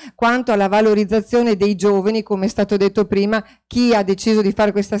Lendinara, quanto alla valorizzazione dei giovani. Come è stato detto prima, chi ha deciso di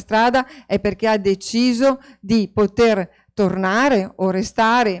fare questa strada è perché ha deciso di poter tornare o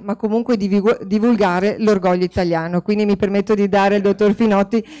restare, ma comunque divulgare l'orgoglio italiano. Quindi mi permetto di dare al dottor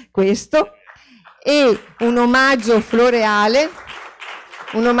Finotti questo, e un omaggio floreale,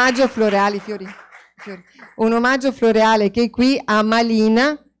 fiori. Un omaggio floreale che è qui a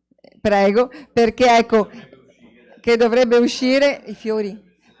Malina, prego, perché ecco che dovrebbe uscire i fiori,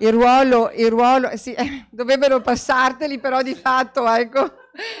 il ruolo, sì, dovrebbero passarteli, però di fatto, ecco,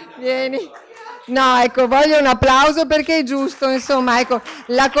 vieni. No, ecco, voglio un applauso perché è giusto, insomma, ecco,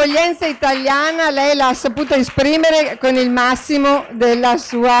 l'accoglienza italiana lei l'ha saputa esprimere con il massimo della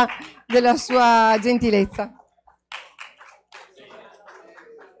sua gentilezza.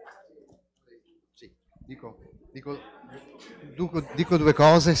 Sì, dico due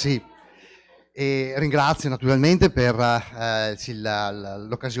cose, sì. E ringrazio naturalmente per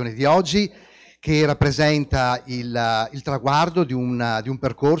l'occasione di oggi, che rappresenta il traguardo di un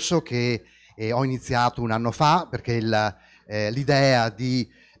percorso che ho iniziato un anno fa, perché l'idea di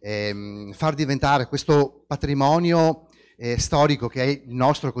far diventare questo patrimonio storico che è il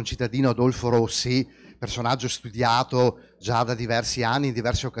nostro concittadino Adolfo Rossi, personaggio studiato già da diversi anni, in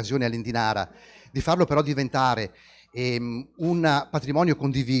diverse occasioni a Lendinara, di farlo però diventare un patrimonio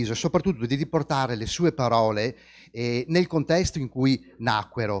condiviso e soprattutto di riportare le sue parole nel contesto in cui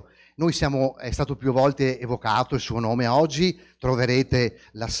nacquero. È stato più volte evocato il suo nome. Oggi troverete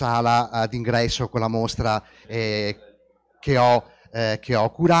la sala d'ingresso con la mostra che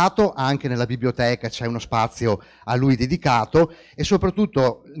ho curato, anche nella biblioteca c'è uno spazio a lui dedicato, e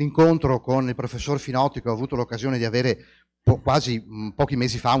soprattutto l'incontro con il professor Finotti, che ho avuto l'occasione di avere quasi pochi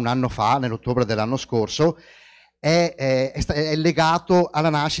mesi fa, un anno fa, nell'ottobre dell'anno scorso, è legato alla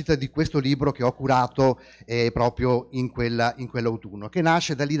nascita di questo libro che ho curato proprio in quell'autunno, che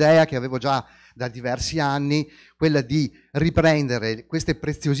nasce dall'idea che avevo già da diversi anni, quella di riprendere queste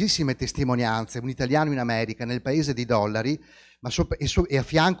preziosissime testimonianze, un italiano in America, nel paese dei dollari, e a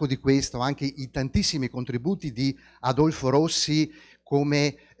fianco di questo anche i tantissimi contributi di Adolfo Rossi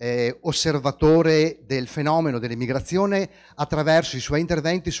come osservatore del fenomeno dell'immigrazione attraverso i suoi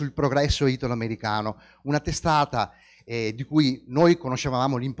interventi sul progresso italo-americano, una testata di cui noi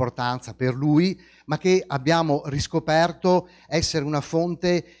conoscevamo l'importanza per lui, ma che abbiamo riscoperto essere una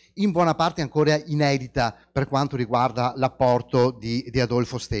fonte in buona parte ancora inedita per quanto riguarda l'apporto di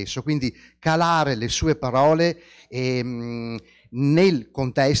Adolfo stesso. Quindi calare le sue parole nel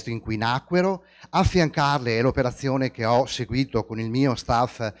contesto in cui nacquero, affiancarle, è l'operazione che ho seguito con il mio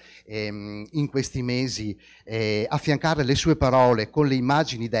staff in questi mesi, affiancare le sue parole con le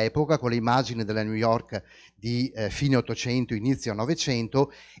immagini d'epoca, con le immagini della New York di fine 800, inizio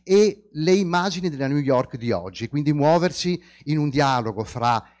 900, e le immagini della New York di oggi, quindi muoversi in un dialogo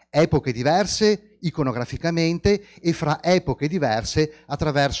fra epoche diverse iconograficamente e fra epoche diverse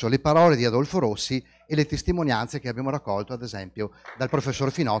attraverso le parole di Adolfo Rossi e le testimonianze che abbiamo raccolto, ad esempio, dal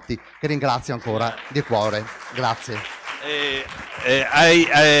professor Finotti, che ringrazio ancora di cuore. Grazie.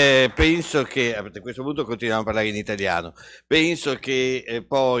 Penso che, a questo punto continuiamo a parlare in italiano, penso che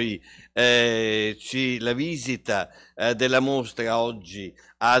poi la visita della mostra oggi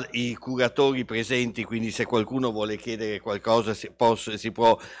ai curatori presenti, quindi se qualcuno vuole chiedere qualcosa si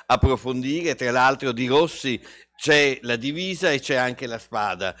può approfondire. Tra l'altro di Rossi c'è la divisa e c'è anche la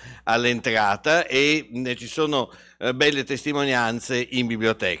spada all'entrata e ci sono belle testimonianze in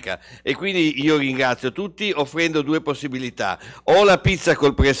biblioteca. E quindi io ringrazio tutti offrendo due possibilità: o la pizza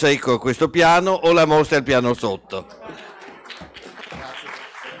col prosecco a questo piano o la mostra al piano sotto.